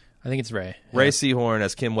 I think it's Ray. Ray Yeah. Seehorn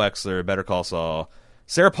as Kim Wexler, Better Call Saul.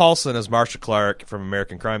 Sarah Paulson as Marsha Clark from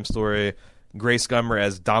American Crime Story. Grace Gummer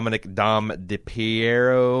as Dominic Dom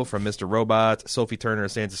DiPiero from Mr. Robot. Sophie Turner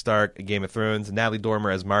as Sansa Stark, Game of Thrones. Natalie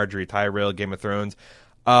Dormer as Marjorie Tyrell, Game of Thrones.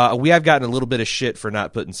 We have gotten a little bit of shit for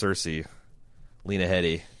not putting Cersei, Lena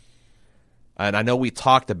Headey. And I know we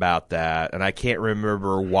talked about that, and I can't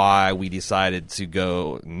remember why we decided to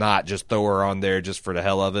go not just throw her on there just for the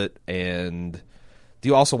hell of it. And do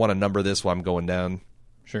you also want to number this while I'm going down?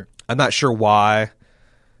 Sure. I'm not sure why,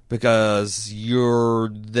 because she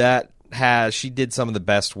did some of the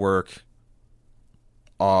best work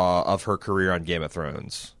of her career on Game of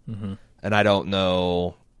Thrones, and I don't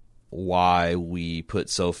know why we put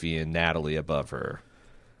Sophie and Natalie above her.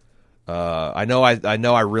 I know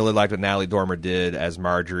I really liked what Natalie Dormer did as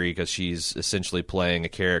Marjorie, because she's essentially playing a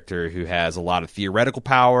character who has a lot of theoretical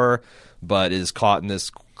power, but is caught in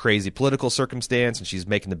this crazy political circumstance, and she's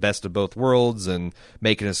making the best of both worlds and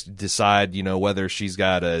making us decide, whether she's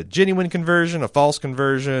got a genuine conversion, a false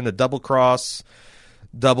conversion, a double cross,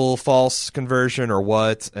 double false conversion, or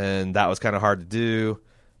what. And that was kind of hard to do.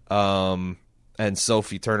 And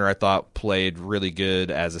Sophie Turner, I thought, played really good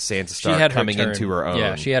as a Sansa Stark coming into her own.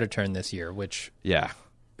 Yeah, she had a turn this year, which yeah,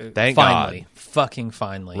 thank finally, God, fucking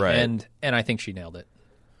finally, Right. and I think she nailed it.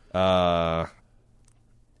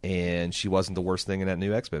 And she wasn't the worst thing in that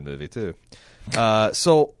new X-Men movie too.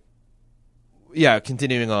 So yeah,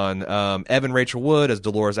 continuing on, Evan Rachel Wood as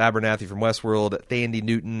Dolores Abernathy from Westworld, Thandie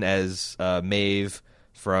Newton as Maeve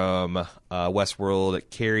from Westworld,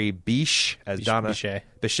 Carrie Biche as Bichet.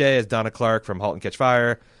 Bichet as Donna Clark from *Halt and Catch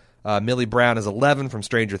Fire*, Millie Brown as Eleven from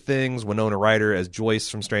 *Stranger Things*, Winona Ryder as Joyce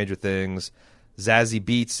from *Stranger Things*, Zazie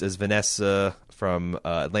Beetz as Vanessa from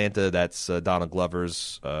Atlanta. That's Donna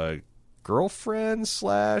Glover's girlfriend /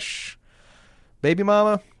 baby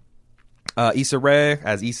mama. Issa Rae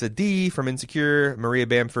as Issa D from Insecure, Maria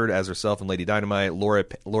Bamford as herself in Lady Dynamite,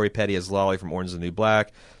 Lori Petty as Lolly from Orange is the New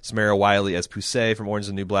Black, Samara Wiley as Poussey from Orange is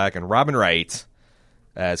the New Black, and Robin Wright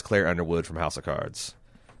as Claire Underwood from House of Cards.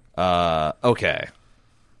 Okay,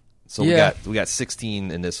 so Yeah. we got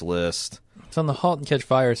 16 in this list. So on the *Halt and Catch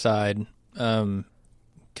Fire* side,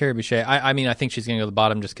 Carrie Bichet, I mean, I think she's going to go to the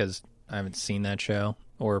bottom just because I haven't seen that show,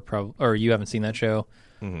 or you haven't seen that show.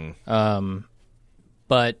 Mm-hmm.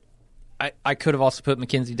 But I could have also put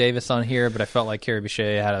Mackenzie Davis on here, but I felt like Carrie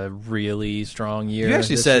Bichet had a really strong year. You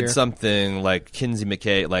actually this said year. something like Kinsey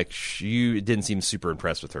McKay, like you didn't seem super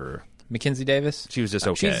impressed with her. Mackenzie Davis? She was just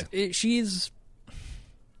okay.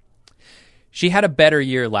 She had a better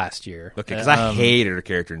year last year. Okay, because I hated her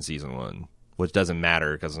character in season 1, which doesn't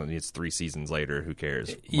matter because it's 3 seasons later. Who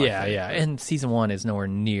cares? Yeah. And season 1 is nowhere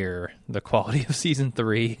near the quality of season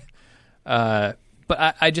 3. But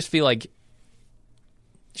I just feel like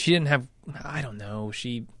she didn't have. I don't know.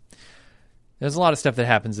 There's a lot of stuff that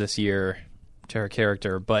happens this year to her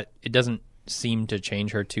character, but it doesn't seem to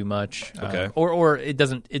change her too much. Okay. Or it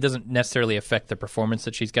doesn't necessarily affect the performance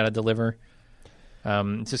that she's got to deliver.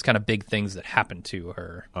 It's just kind of big things that happen to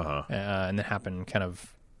her, and that happen kind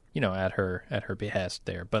of, at her behest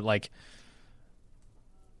there. But like,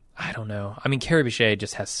 I don't know. I mean, Carrie Bichet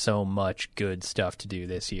just has so much good stuff to do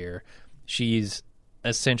this year. She's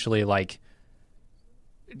essentially like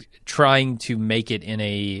trying to make it in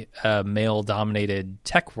a male-dominated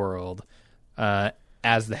tech world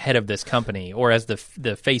as the head of this company, or as the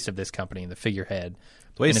face of this company, the figurehead.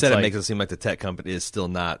 The way you And said it's it like- makes it seem like the tech company is still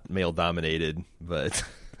not male-dominated, but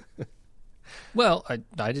Well,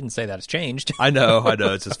 I didn't say that it's changed. I know,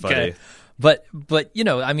 it's just funny. Okay. But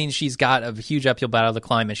I mean, she's got a huge uphill battle to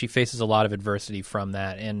climb, and she faces a lot of adversity from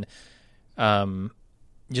that, and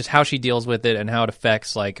just how she deals with it and how it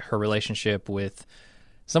affects like her relationship with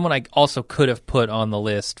someone I also could have put on the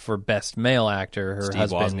list for best male actor, her Steve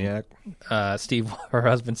husband Wozniak. her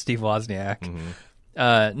husband Steve Wozniak.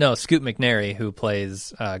 Mm-hmm. No, Scoot McNairy, who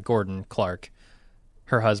plays Gordon Clark,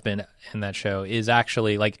 her husband in that show, is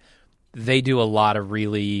actually like, they do a lot of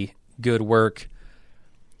really good work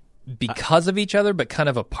because of each other, but kind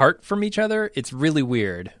of apart from each other. It's really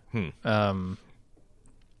weird. But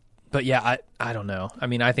yeah, I don't know. I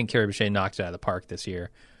mean, I think Carrie Boucher knocked it out of the park this year.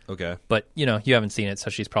 Okay. But, you haven't seen it, so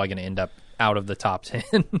she's probably going to end up out of the top 10.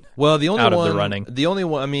 Well, the only out one, of the running. The only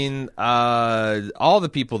one, I mean, all the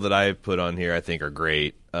people that I put on here I think are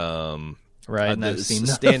great. Right, and the I've seen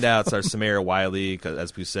standouts are Samara Wiley,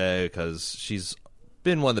 as we say, because she's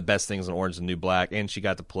been one of the best things in Orange and New Black, and she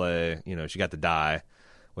got to play, she got to die,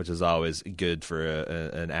 which is always good for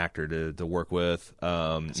an actor to work with.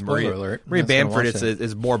 Spoiler alert. Maria Bamford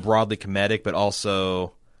is more broadly comedic, but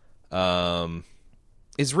also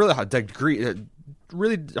is really high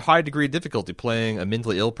degree of difficulty playing a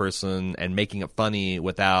mentally ill person and making it funny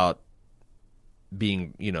without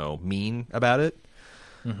being mean about it.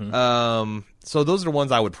 So those are the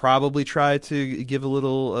ones I would probably try to give a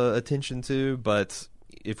little attention to, but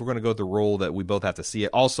if we're going to go the role that we both have to see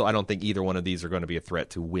it. Also, I don't think either one of these are going to be a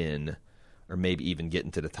threat to win or maybe even get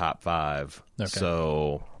into the top 5. Okay.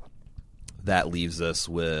 So that leaves us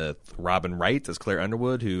with Robin Wright as Claire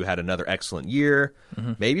Underwood, who had another excellent year,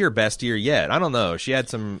 maybe her best year yet. I don't know. She had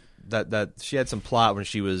some she had some plot when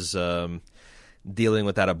she was dealing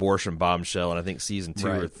with that abortion bombshell, and I think season 2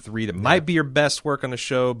 or 3 that might be her best work on the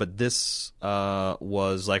show. But this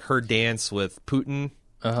was like her dance with Putin.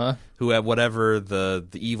 Who had whatever the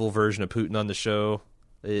evil version of Putin on the show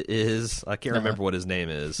is. I can't remember what his name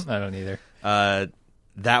is. I don't either.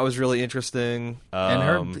 That was really interesting. And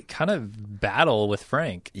her kind of battle with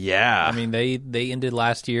Frank. Yeah. I mean, they ended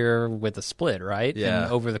last year with a split, right? Yeah.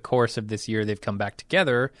 And over the course of this year, they've come back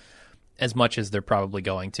together as much as they're probably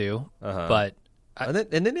going to. But and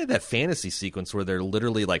then they had that fantasy sequence where they're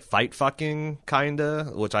literally like fight fucking,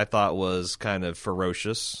 kinda, which I thought was kind of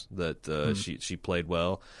ferocious. That she played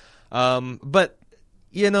well, but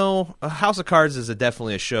House of Cards is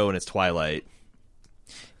definitely a show in its twilight.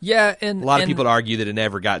 Yeah, and a lot of people argue that it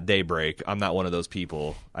never got daybreak. I'm not one of those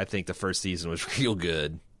people. I think the first season was real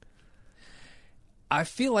good. I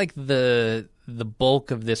feel like the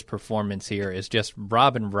bulk of this performance here is just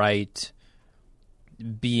Robin Wright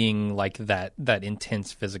being like that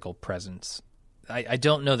intense physical presence. I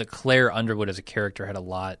don't know that Claire Underwood as a character had a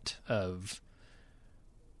lot of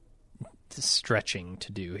stretching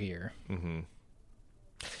to do here.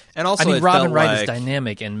 And also, I mean, Robin Wright is like,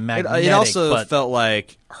 dynamic and magnetic. It also but felt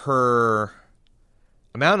like her.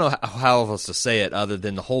 I mean, I don't know how else to say it other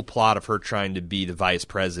than the whole plot of her trying to be the vice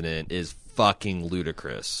president is fucking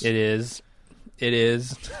ludicrous. It is. It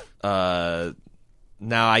is.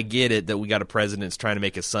 Now, I get it that we got a president that's trying to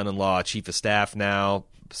make his son-in-law a chief of staff now,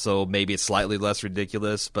 so maybe it's slightly less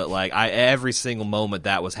ridiculous. But like, every single moment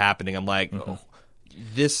that was happening, I'm like,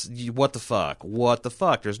 what the fuck? What the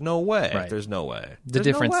fuck? There's no way. Right. There's no way. The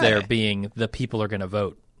difference there being the people are going to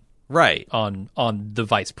vote right on the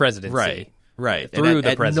vice presidency. Right. Through and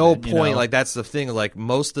the at president. no point, like that's the thing. Like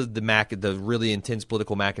most of the really intense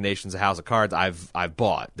political machinations of House of Cards, I've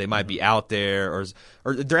bought. They might be out there,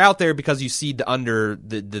 or they're out there because you see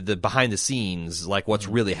the behind the scenes, like what's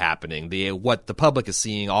really happening. What the public is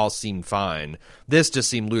seeing all seemed fine. This just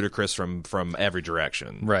seemed ludicrous from every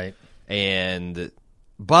direction. Right.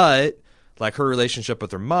 But like her relationship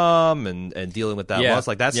with her mom and dealing with that loss,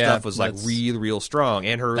 like that stuff was like real strong.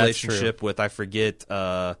 And her relationship with I forget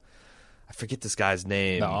this guy's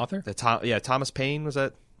name. The author? Thomas Paine, was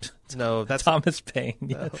that? No, that's Thomas Paine.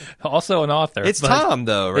 Yeah. Also an author. It's Tom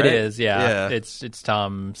though, right? It is, yeah. It's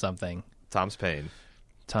Tom something. Thomas Paine.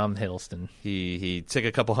 Tom Hiddleston. He took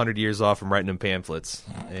a couple hundred years off from writing them pamphlets.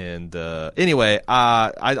 And anyway,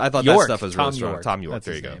 I thought that stuff was really strong. Tom York,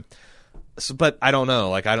 there you go. So, but I don't know,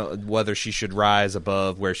 like whether she should rise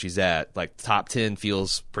above where she's at. Like top 10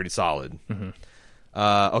 feels pretty solid.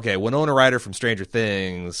 Okay, Winona Ryder from Stranger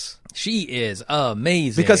Things. She is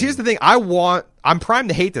amazing. Because here's the thing, I'm primed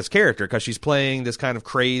to hate this character because she's playing this kind of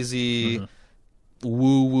crazy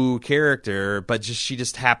woo-woo character, but she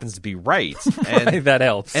just happens to be right. And that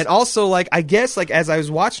helps. And also, like, I guess, like, as I was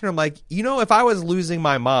watching her, I'm like, if I was losing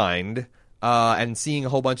my mind and seeing a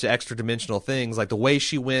whole bunch of extra dimensional things, like the way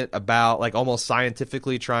she went about, like, almost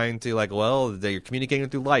scientifically trying to, like, well, they're communicating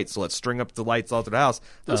through lights, so let's string up the lights all through the house.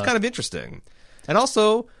 That was kind of interesting. And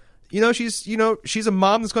also, she's a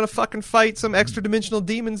mom that's going to fucking fight some extra dimensional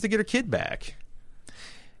demons to get her kid back.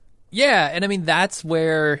 Yeah, and I mean that's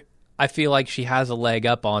where I feel like she has a leg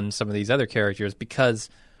up on some of these other characters because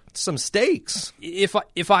some stakes.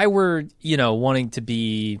 If I were, wanting to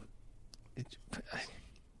be,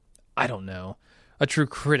 I don't know, a true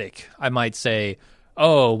critic, I might say,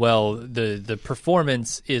 oh well, the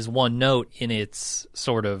performance is one note in its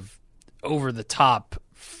sort of over the top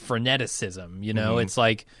freneticism, it's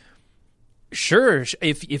like Sure,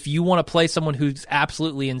 if you want to play someone who's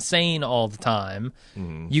absolutely insane all the time,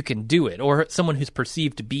 you can do it. Or someone who's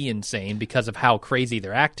perceived to be insane because of how crazy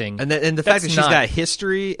they're acting. And the fact that she's got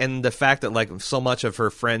history, and the fact that like so much of her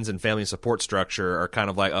friends and family support structure are kind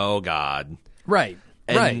of like, oh God, right,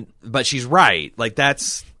 right. But she's right. Like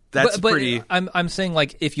that's pretty. I'm saying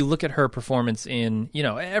like if you look at her performance in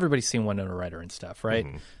everybody's seen Winona Ryder and stuff, right?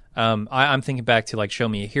 I'm thinking back to like Show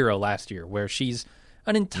Me a Hero last year, where she's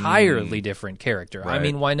an entirely different character. Right. I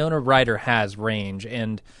mean, Winona Ryder has range,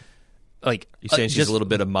 and like you saying she's a little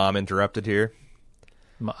bit of mom interrupted here?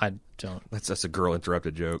 I don't. That's a girl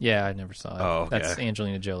interrupted joke. Yeah, I never saw it. Oh, okay. That's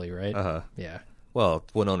Angelina Jolie, right? Yeah. Well,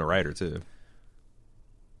 Winona Ryder too.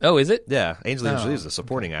 Oh, is it? Yeah, Angelina Jolie is a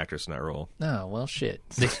supporting actress in that role. Oh, well, shit.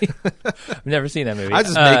 See? I've never seen that movie. I was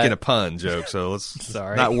just making a pun joke, so let's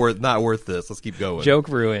sorry. not worth this. Let's keep going. Joke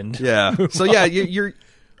ruined. Yeah. So yeah, you're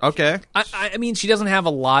okay. I mean, she doesn't have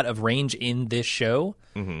a lot of range in this show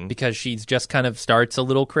because she's just kind of starts a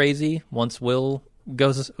little crazy once Will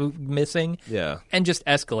goes missing. Yeah. And just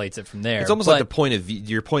escalates it from there. It's almost like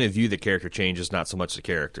your point of view the character changes, not so much the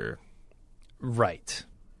character. Right.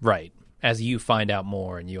 Right. As you find out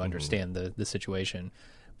more and you understand the situation.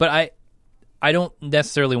 But I don't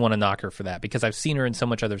necessarily want to knock her for that because I've seen her in so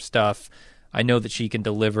much other stuff. I know that she can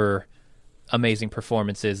deliver amazing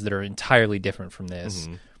performances that are entirely different from this.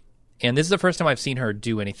 And this is the first time I've seen her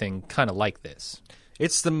do anything kind of like this.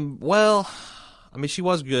 I mean, she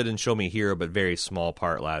was good in Show Me a Hero, but very small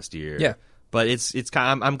part last year. Yeah. But it's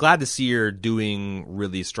kind of, I'm glad to see her doing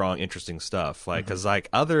really strong, interesting stuff. Like, because I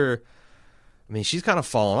mean, she's kind of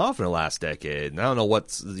fallen off in the last decade. And I don't know whether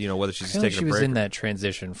she's just taking a break. She was in that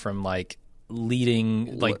transition from like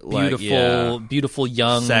leading like beautiful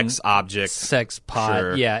young sex object, sex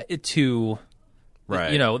pot, to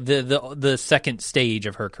right. The second stage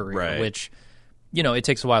of her career, right. which it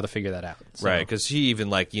takes a while to figure that out. So. Right, because she even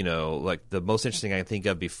like the most interesting I can think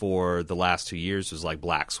of before the last 2 years was like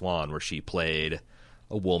Black Swan, where she played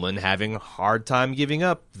a woman having a hard time giving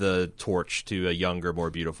up the torch to a younger, more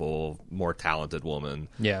beautiful, more talented woman.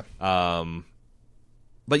 Yeah.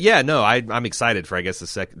 But yeah, no, I'm excited for I guess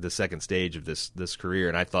the second stage of this career,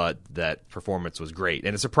 and I thought that performance was great,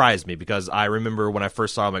 and it surprised me because I remember when I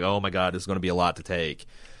first saw it, I'm like, oh my God, this is going to be a lot to take.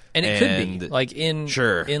 And it could be like in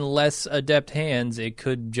less adept hands, it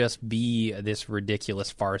could just be this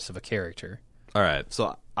ridiculous farce of a character. All right,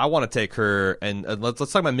 so I want to take her, and let's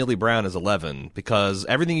talk about Millie Brown as 11, because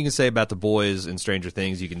everything you can say about the boys in Stranger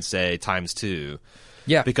Things, you can say times 2.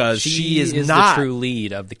 Yeah, because she is not the true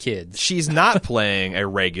lead of the kids. She's not playing a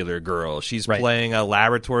regular girl. She's playing a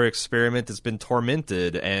laboratory experiment that's been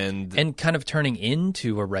tormented and kind of turning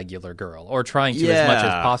into a regular girl, or trying to as much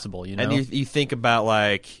as possible. And you think about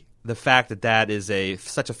like the fact that is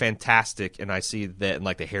such a fantastic, and I see that in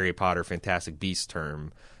like the Harry Potter Fantastic Beasts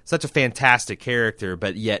term. Such a fantastic character,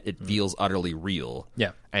 but yet it feels utterly real.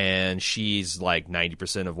 Yeah. And she's like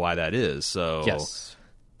 90% of why that is. So, yes.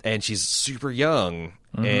 And she's super young.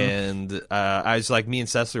 And I was like, me and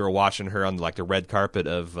Cecily were watching her on like the red carpet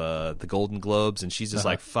of the Golden Globes, and she's just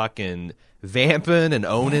like fucking vamping and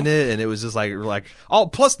owning it. And it was just like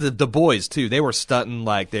plus the boys too. They were stunting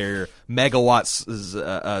like they're megawatts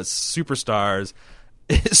superstars.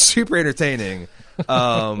 It's super entertaining.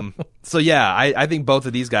 So yeah, I think both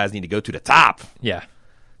of these guys need to go to the top. Yeah.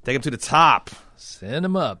 Take them to the top. Send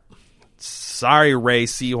them up. Sorry, Ray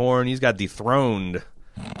Seahorn. He's got dethroned.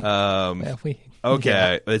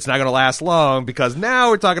 Okay. It's not going to last long because now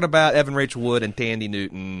we're talking about Evan Rachel Wood and Tandy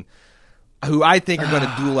Newton, who I think are going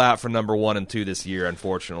to duel out for number 1 and 2 this year,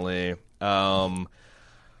 unfortunately.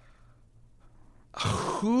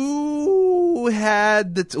 Who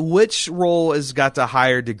had which role has got the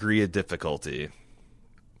higher degree of difficulty?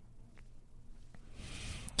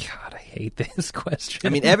 God, I hate this question. I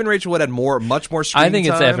mean, Evan Rachel Wood had much more screen I think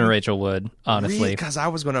time. It's Evan Rachel Wood, honestly. Because I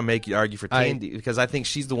was going to make you argue for Tandy, because I think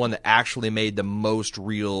she's the one that actually made the most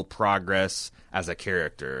real progress as a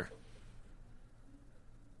character.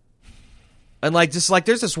 And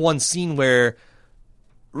there's this one scene where,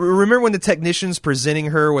 remember when the technician's presenting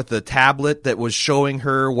her with the tablet that was showing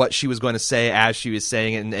her what she was going to say as she was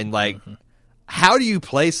saying it, and how do you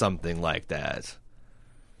play something like that?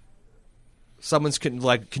 Someone's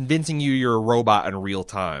convincing you're a robot in real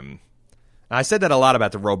time. And I said that a lot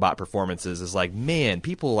about the robot performances. Is like, man,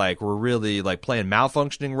 people were really playing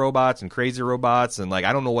malfunctioning robots and crazy robots, and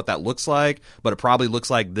I don't know what that looks like, but it probably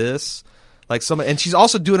looks like this. And she's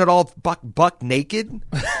also doing it all buck naked.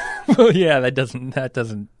 Well, yeah, that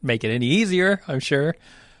doesn't make it any easier, I'm sure.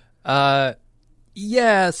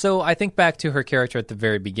 Yeah, so I think back to her character at the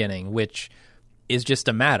very beginning, which is just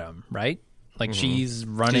a madam, right? Like she's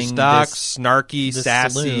running She's stock, this, snarky, this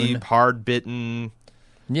sassy, saloon. hard-bitten,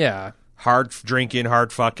 Yeah. hard drinking,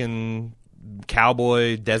 hard fucking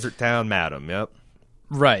cowboy, desert town madam. Yep.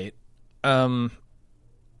 Right. And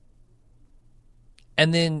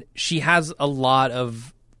then she has a lot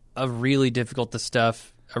of really difficult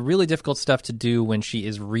stuff to do when she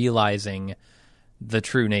is realizing the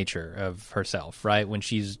true nature of herself, right? When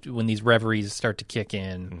these reveries start to kick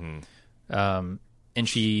in, and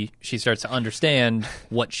she starts to understand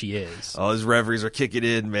what she is. Oh, those reveries are kicking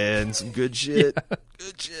in, man. Some good shit.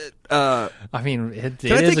 Good shit. I mean, it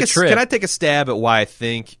is a trip. Can I take a stab at why I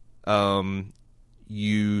think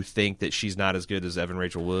you think that she's not as good as Evan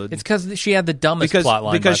Rachel Wood? It's because she had the dumbest plot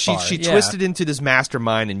line because by far. she twisted into this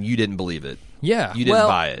mastermind and you didn't believe it. Yeah. You didn't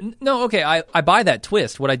buy it. No, okay, I buy that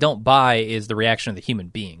twist. What I don't buy is the reaction of the human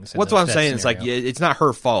beings. What's what I'm saying? It's like it's not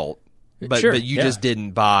her fault, but Sure, you yeah. just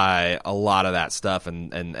didn't buy a lot of that stuff,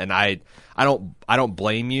 and I don't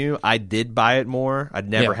blame you. I did buy it more. I'd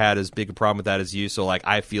never had as big a problem with that as you. So like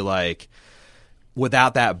I feel like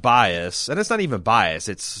without that bias, and it's not even bias,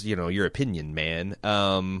 it's your opinion, man.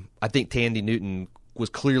 I think Tandy Newton was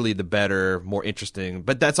clearly the better, more interesting,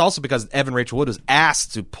 but that's also because Evan Rachel Wood was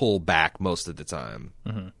asked to pull back most of the time.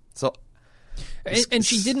 So. And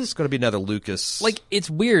she didn't. It's going to be another Lucas. It's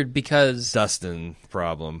weird because Dustin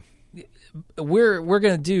problem. we're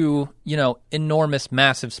going to do, enormous,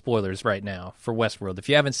 massive spoilers right now for Westworld. If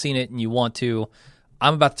you haven't seen it and you want to,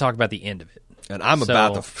 I'm about to talk about the end of it. And I'm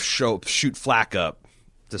about to shoot flack up.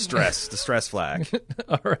 Distress flag.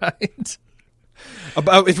 All right.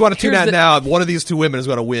 If you want to tune out now, one of these two women is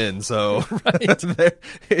going to win. So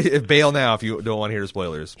bail now if you don't want to hear the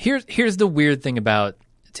spoilers. Here's the weird thing about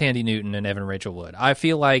Tandy Newton and Evan Rachel Wood. I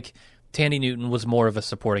feel like Tandy Newton was more of a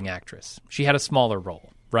supporting actress. She had a smaller role,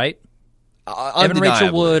 right? Evan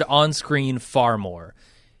Rachel Wood on screen far more.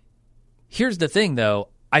 Here's the thing, though.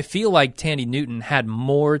 I feel like Tandy Newton had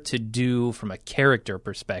more to do from a character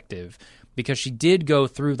perspective because she did go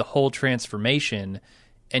through the whole transformation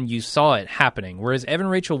and you saw it happening. Whereas Evan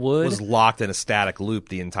Rachel Wood was locked in a static loop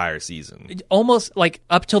the entire season. Almost like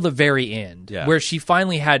up till the very end, yeah. where she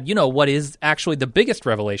finally had, what is actually the biggest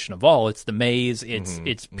revelation of all. It's the maze.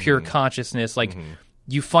 It's pure consciousness. Like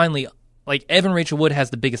you finally, like Evan Rachel Wood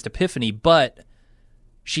has the biggest epiphany, but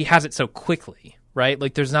she has it so quickly, right?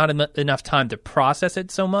 Like there's not enough time to process it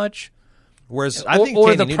so much. Whereas I think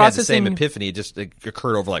Tandy Newton had the same epiphany. It just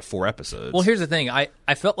occurred over like 4 episodes. Well, here's the thing. I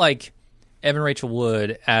felt like Evan Rachel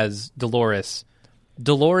Wood as Dolores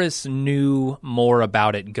knew more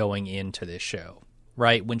about it going into this show,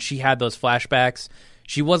 right? When she had those flashbacks,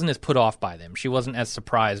 she wasn't as put off by them. She wasn't as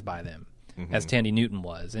surprised by them as Tandy Newton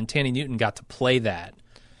was. And Tandy Newton got to play that,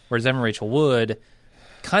 whereas Evan Rachel Wood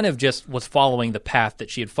kind of just was following the path that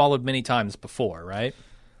she had followed many times before, right?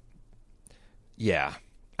 Yeah.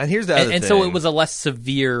 And here's the other thing. And so it was a less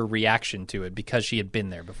severe reaction to it because she had been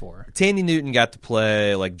there before. Tandy Newton got to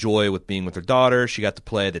play like joy with being with her daughter. She got to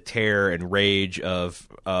play the terror and rage of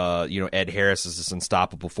Ed Harris as this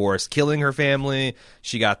unstoppable force killing her family.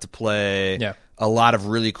 She got to play a lot of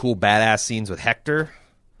really cool badass scenes with Hector.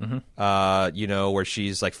 Where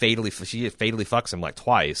she's like fatally fucks him like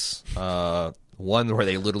twice. One where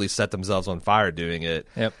they literally set themselves on fire doing it.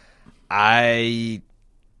 Yep.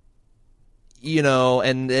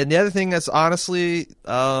 And the other thing that's honestly,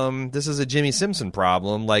 this is a Jimmy Simpson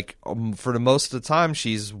problem. Like, for the most of the time,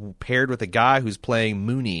 she's paired with a guy who's playing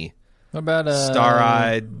Mooney. What about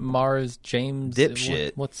star-eyed Mars James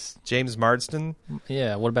dipshit? What's James Marsden?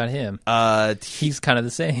 Yeah, what about him? He's kind of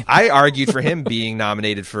the same. I argued for him being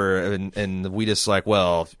nominated for, and we just like,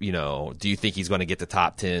 well, do you think he's going to get the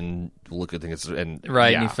top 10? Look at things, and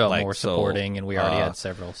right, and he felt more supporting, and we already had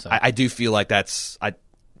several. So I do feel like that's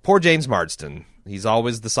poor James Marsden. He's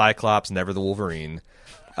always the Cyclops, never the Wolverine.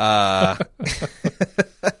 Yeah,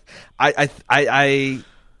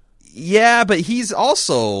 but he's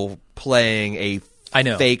also playing a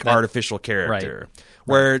fake artificial character, right.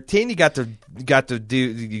 Where Tandy got to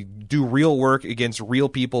do real work against real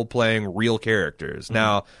people playing real characters.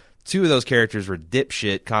 Now, 2 of those characters were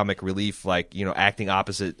dipshit comic relief, like acting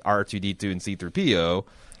opposite R2D2 and C3PO,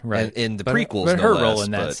 right? In the prequels, but her no role less,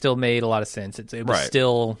 in that still made a lot of sense. It was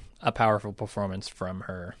still a powerful performance from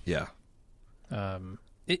her. Yeah. I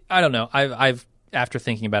don't know. I've after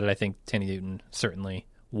thinking about it, I think Tandy Newton certainly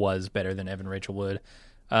was better than Evan Rachel Wood,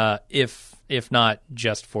 if not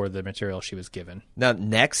just for the material she was given. Now,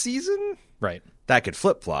 next season, right? That could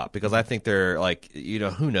flip flop because I think they're like,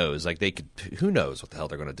 who knows? Like who knows what the hell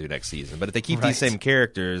they're going to do next season? But if they keep these same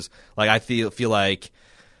characters, like I feel like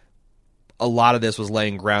a lot of this was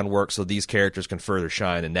laying groundwork so these characters can further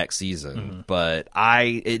shine in next season. But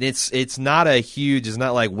it's not it's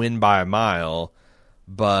not like win by a mile.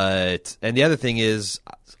 But and the other thing is,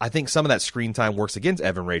 I think some of that screen time works against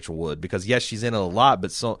Evan Rachel Wood because yes, she's in it a lot,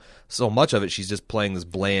 but so much of it she's just playing this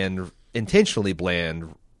bland, intentionally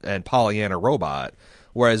bland and Pollyanna robot.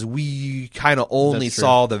 Whereas we kind of only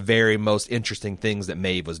saw the very most interesting things that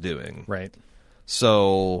Maeve was doing. Right.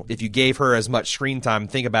 So if you gave her as much screen time,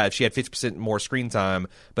 think about if she had 50% more screen time,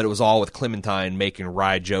 but it was all with Clementine making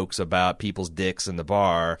wry jokes about people's dicks in the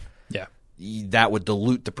bar. Yeah. That would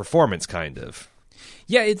dilute the performance, kind of.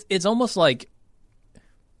 Yeah, it's almost like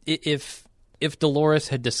if Dolores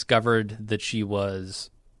had discovered that she was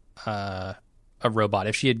a robot,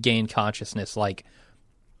 if she had gained consciousness, like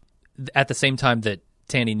at the same time that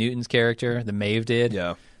Tandy Newton's character, the Maeve, did.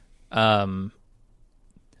 Yeah.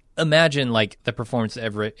 Imagine like the performance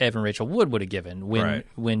Evan Rachel Wood would have given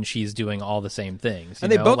when she's doing all the same things.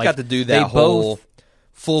 And they both got to do that whole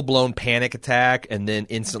full-blown panic attack and then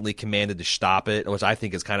instantly commanded to stop it, which I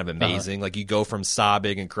think is kind of amazing. Like you go from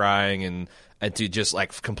sobbing and crying and to just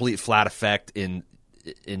like complete flat effect in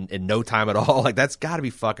no time at all. Like that's got to be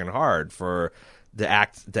fucking hard for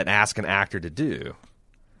ask an actor to do.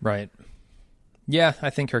 Right. Yeah, I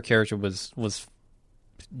think her character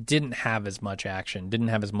didn't have as much action, didn't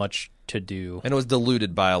have as much to do. And it was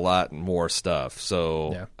diluted by a lot more stuff.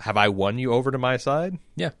 So have I won you over to my side?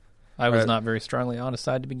 Yeah. I was not very strongly on his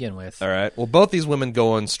side to begin with. All right. Well, both these women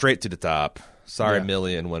going straight to the top. Sorry,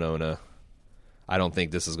 Millie and Winona. I don't think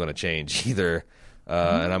this is going to change either.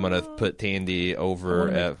 And I'm going to put Tandy over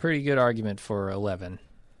a pretty good argument for 11.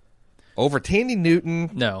 Over Tandy Newton?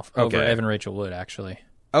 No, over Evan Rachel Wood, actually.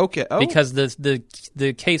 Okay. Oh. Because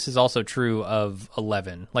the case is also true of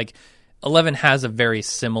 11. Like 11 has a very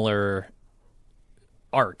similar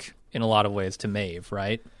arc in a lot of ways to Maeve,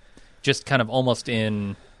 right? Just kind of almost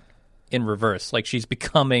in reverse. Like she's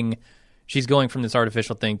going from this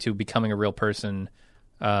artificial thing to becoming a real person,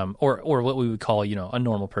 or what we would call, a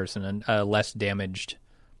normal person, and a less damaged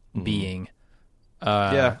being.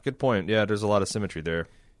 Yeah, good point. Yeah, there's a lot of symmetry there.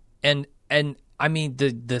 And I mean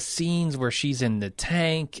the scenes where she's in the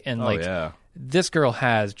tank and this girl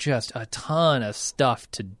has just a ton of stuff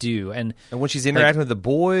to do, and when she's interacting with the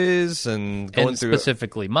boys and going through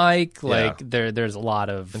specifically Mike, there's a lot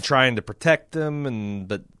of and trying to protect them and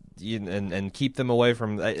keep them away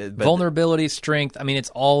from vulnerability, strength. I mean, it's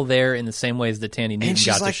all there in the same ways that Tandy Newton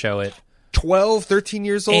got to show it. 12, 13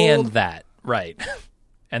 years old, and that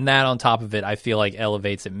and that on top of it, I feel like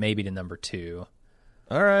elevates it maybe to number 2.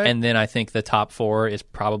 All right. And then I think the top 4 is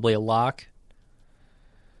probably a lock.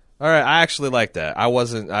 All right. I actually like that. I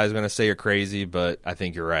was going to say you're crazy, but I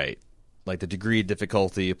think you're right. Like the degree of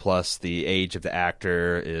difficulty plus the age of the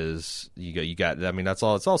actor is you got. I mean, that's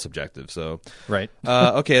all. It's all subjective. So right.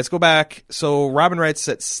 Okay. Let's go back. So Robin Wright's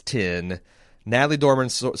at 10. Natalie Dormer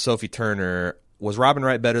and Sophie Turner. Was Robin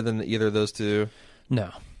Wright better than either of those two?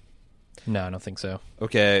 No, I don't think so.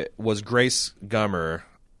 Okay. Was Grace Gummer,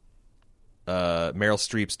 Meryl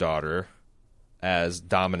Streep's daughter, as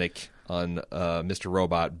Dominic on Mr.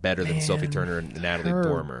 Robot better than Sophie Turner and Natalie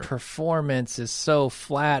Dormer? Her performance is so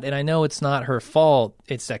flat, and I know it's not her fault.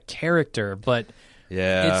 It's a character, but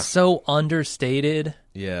it's so understated.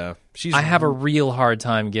 Yeah. I have a real hard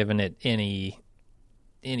time giving it any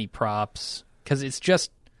props because it's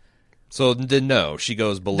just... So then no, she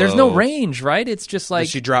goes below... There's no range, right? It's just like...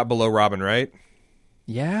 Does she drop below Robin Wright?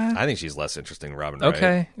 Yeah. I think she's less interesting than Robin Wright.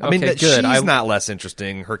 Okay. I mean, good. She's not less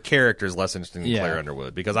interesting. Her character is less interesting than Claire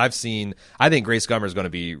Underwood because I think Grace Gummer is going to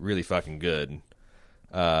be really fucking good.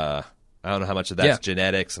 I don't know how much of that's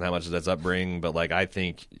genetics and how much of that's upbringing, but like I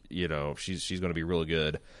think, she's going to be really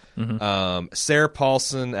good. Mm-hmm. Sarah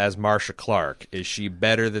Paulson as Marcia Clark. Is she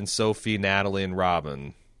better than Sophie, Natalie, and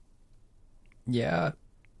Robin? Yeah.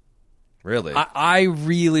 Really? I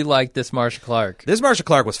really like this Marcia Clark. This Marcia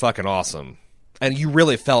Clark was fucking awesome. And you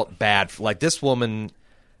really felt bad. Like, this woman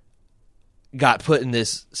got put in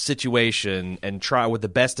this situation and tried with the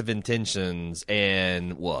best of intentions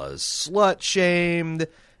and was slut-shamed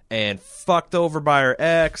and fucked over by her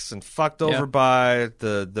ex and fucked over by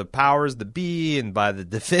the powers that be and by the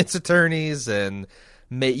defense attorneys and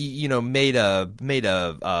made a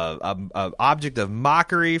object of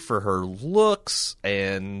mockery for her looks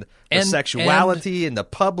and her sexuality in the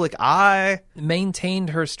public eye. Maintained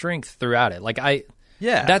her strength throughout it. Like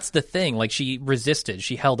that's the thing. Like she resisted.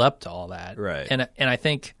 She held up to all that. Right. And I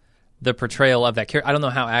think the portrayal of that character, I don't know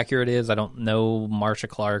how accurate it is. I don't know Marcia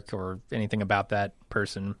Clark or anything about that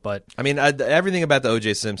person, but I mean, everything about the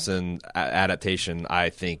O.J. Simpson adaptation, I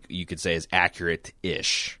think you could say is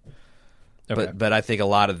accurate-ish. Okay. But I think a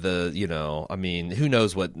lot of the, I mean, who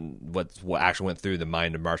knows what actually went through the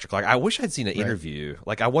mind of Marcia Clark. I wish I'd seen an interview.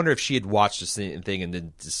 Like, I wonder if she had watched this thing and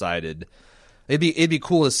then decided. It'd be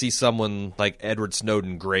cool to see someone like Edward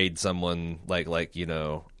Snowden grade someone like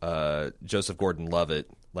Joseph Gordon-Levitt,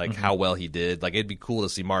 like how well he did. Like, it'd be cool to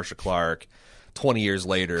see Marcia Clark 20 years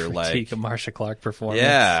later, Critique a Marcia Clark performance.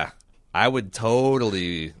 Yeah, I would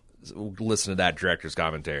totally listen to that director's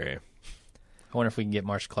commentary. I wonder if we can get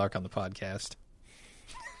Marcia Clark on the podcast.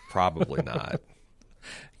 Probably not.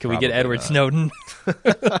 Can we get Edward Snowden?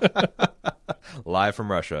 Live from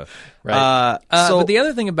Russia. Right. But the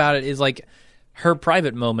other thing about it is, like, her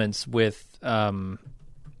private moments with Darden.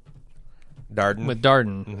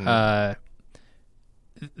 Darden,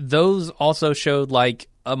 those also showed, like,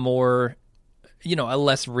 a more, a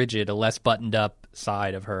less rigid, a less buttoned up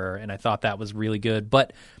side of her, and I thought that was really good.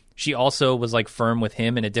 But she also was, like, firm with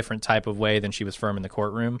him in a different type of way than she was firm in the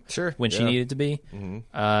courtroom. Sure. When she needed to be. And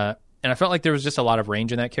I felt like there was just a lot of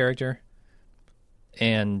range in that character.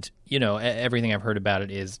 And, everything I've heard about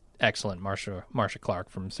it is excellent. Marcia Clark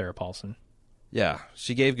from Sarah Paulson. Yeah,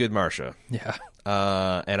 she gave good Marcia. Yeah.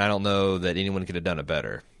 And I don't know that anyone could have done it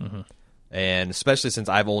better. And especially since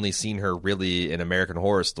I've only seen her really in American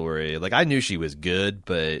Horror Story. Like, I knew she was good,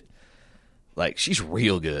 but, like, she's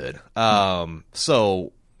real good.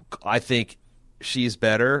 So I think she's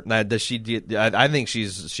better. Now, does she? I think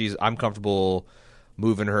she's. I'm comfortable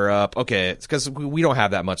moving her up. Okay, it's because we don't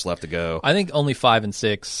have that much left to go. I think only 5 and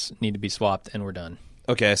 6 need to be swapped, and we're done.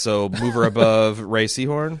 Okay, so move her above Ray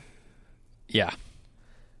Seahorn. Yeah.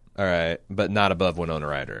 All right, but not above Winona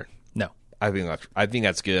Ryder. No. I think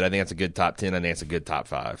that's good. I think that's a good top 10. I think it's a good top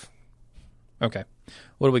 5. Okay.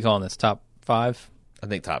 What are we calling this? Top 5? I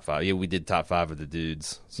think top 5. Yeah, we did top 5 with the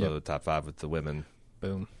dudes, so top 5 with the women.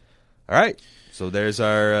 Boom. All right. So there's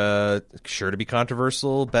our sure to be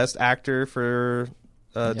controversial best actor for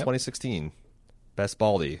 2016. Best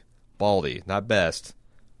Baldy, not best.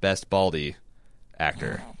 Best Baldy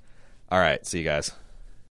actor. All right. See you guys.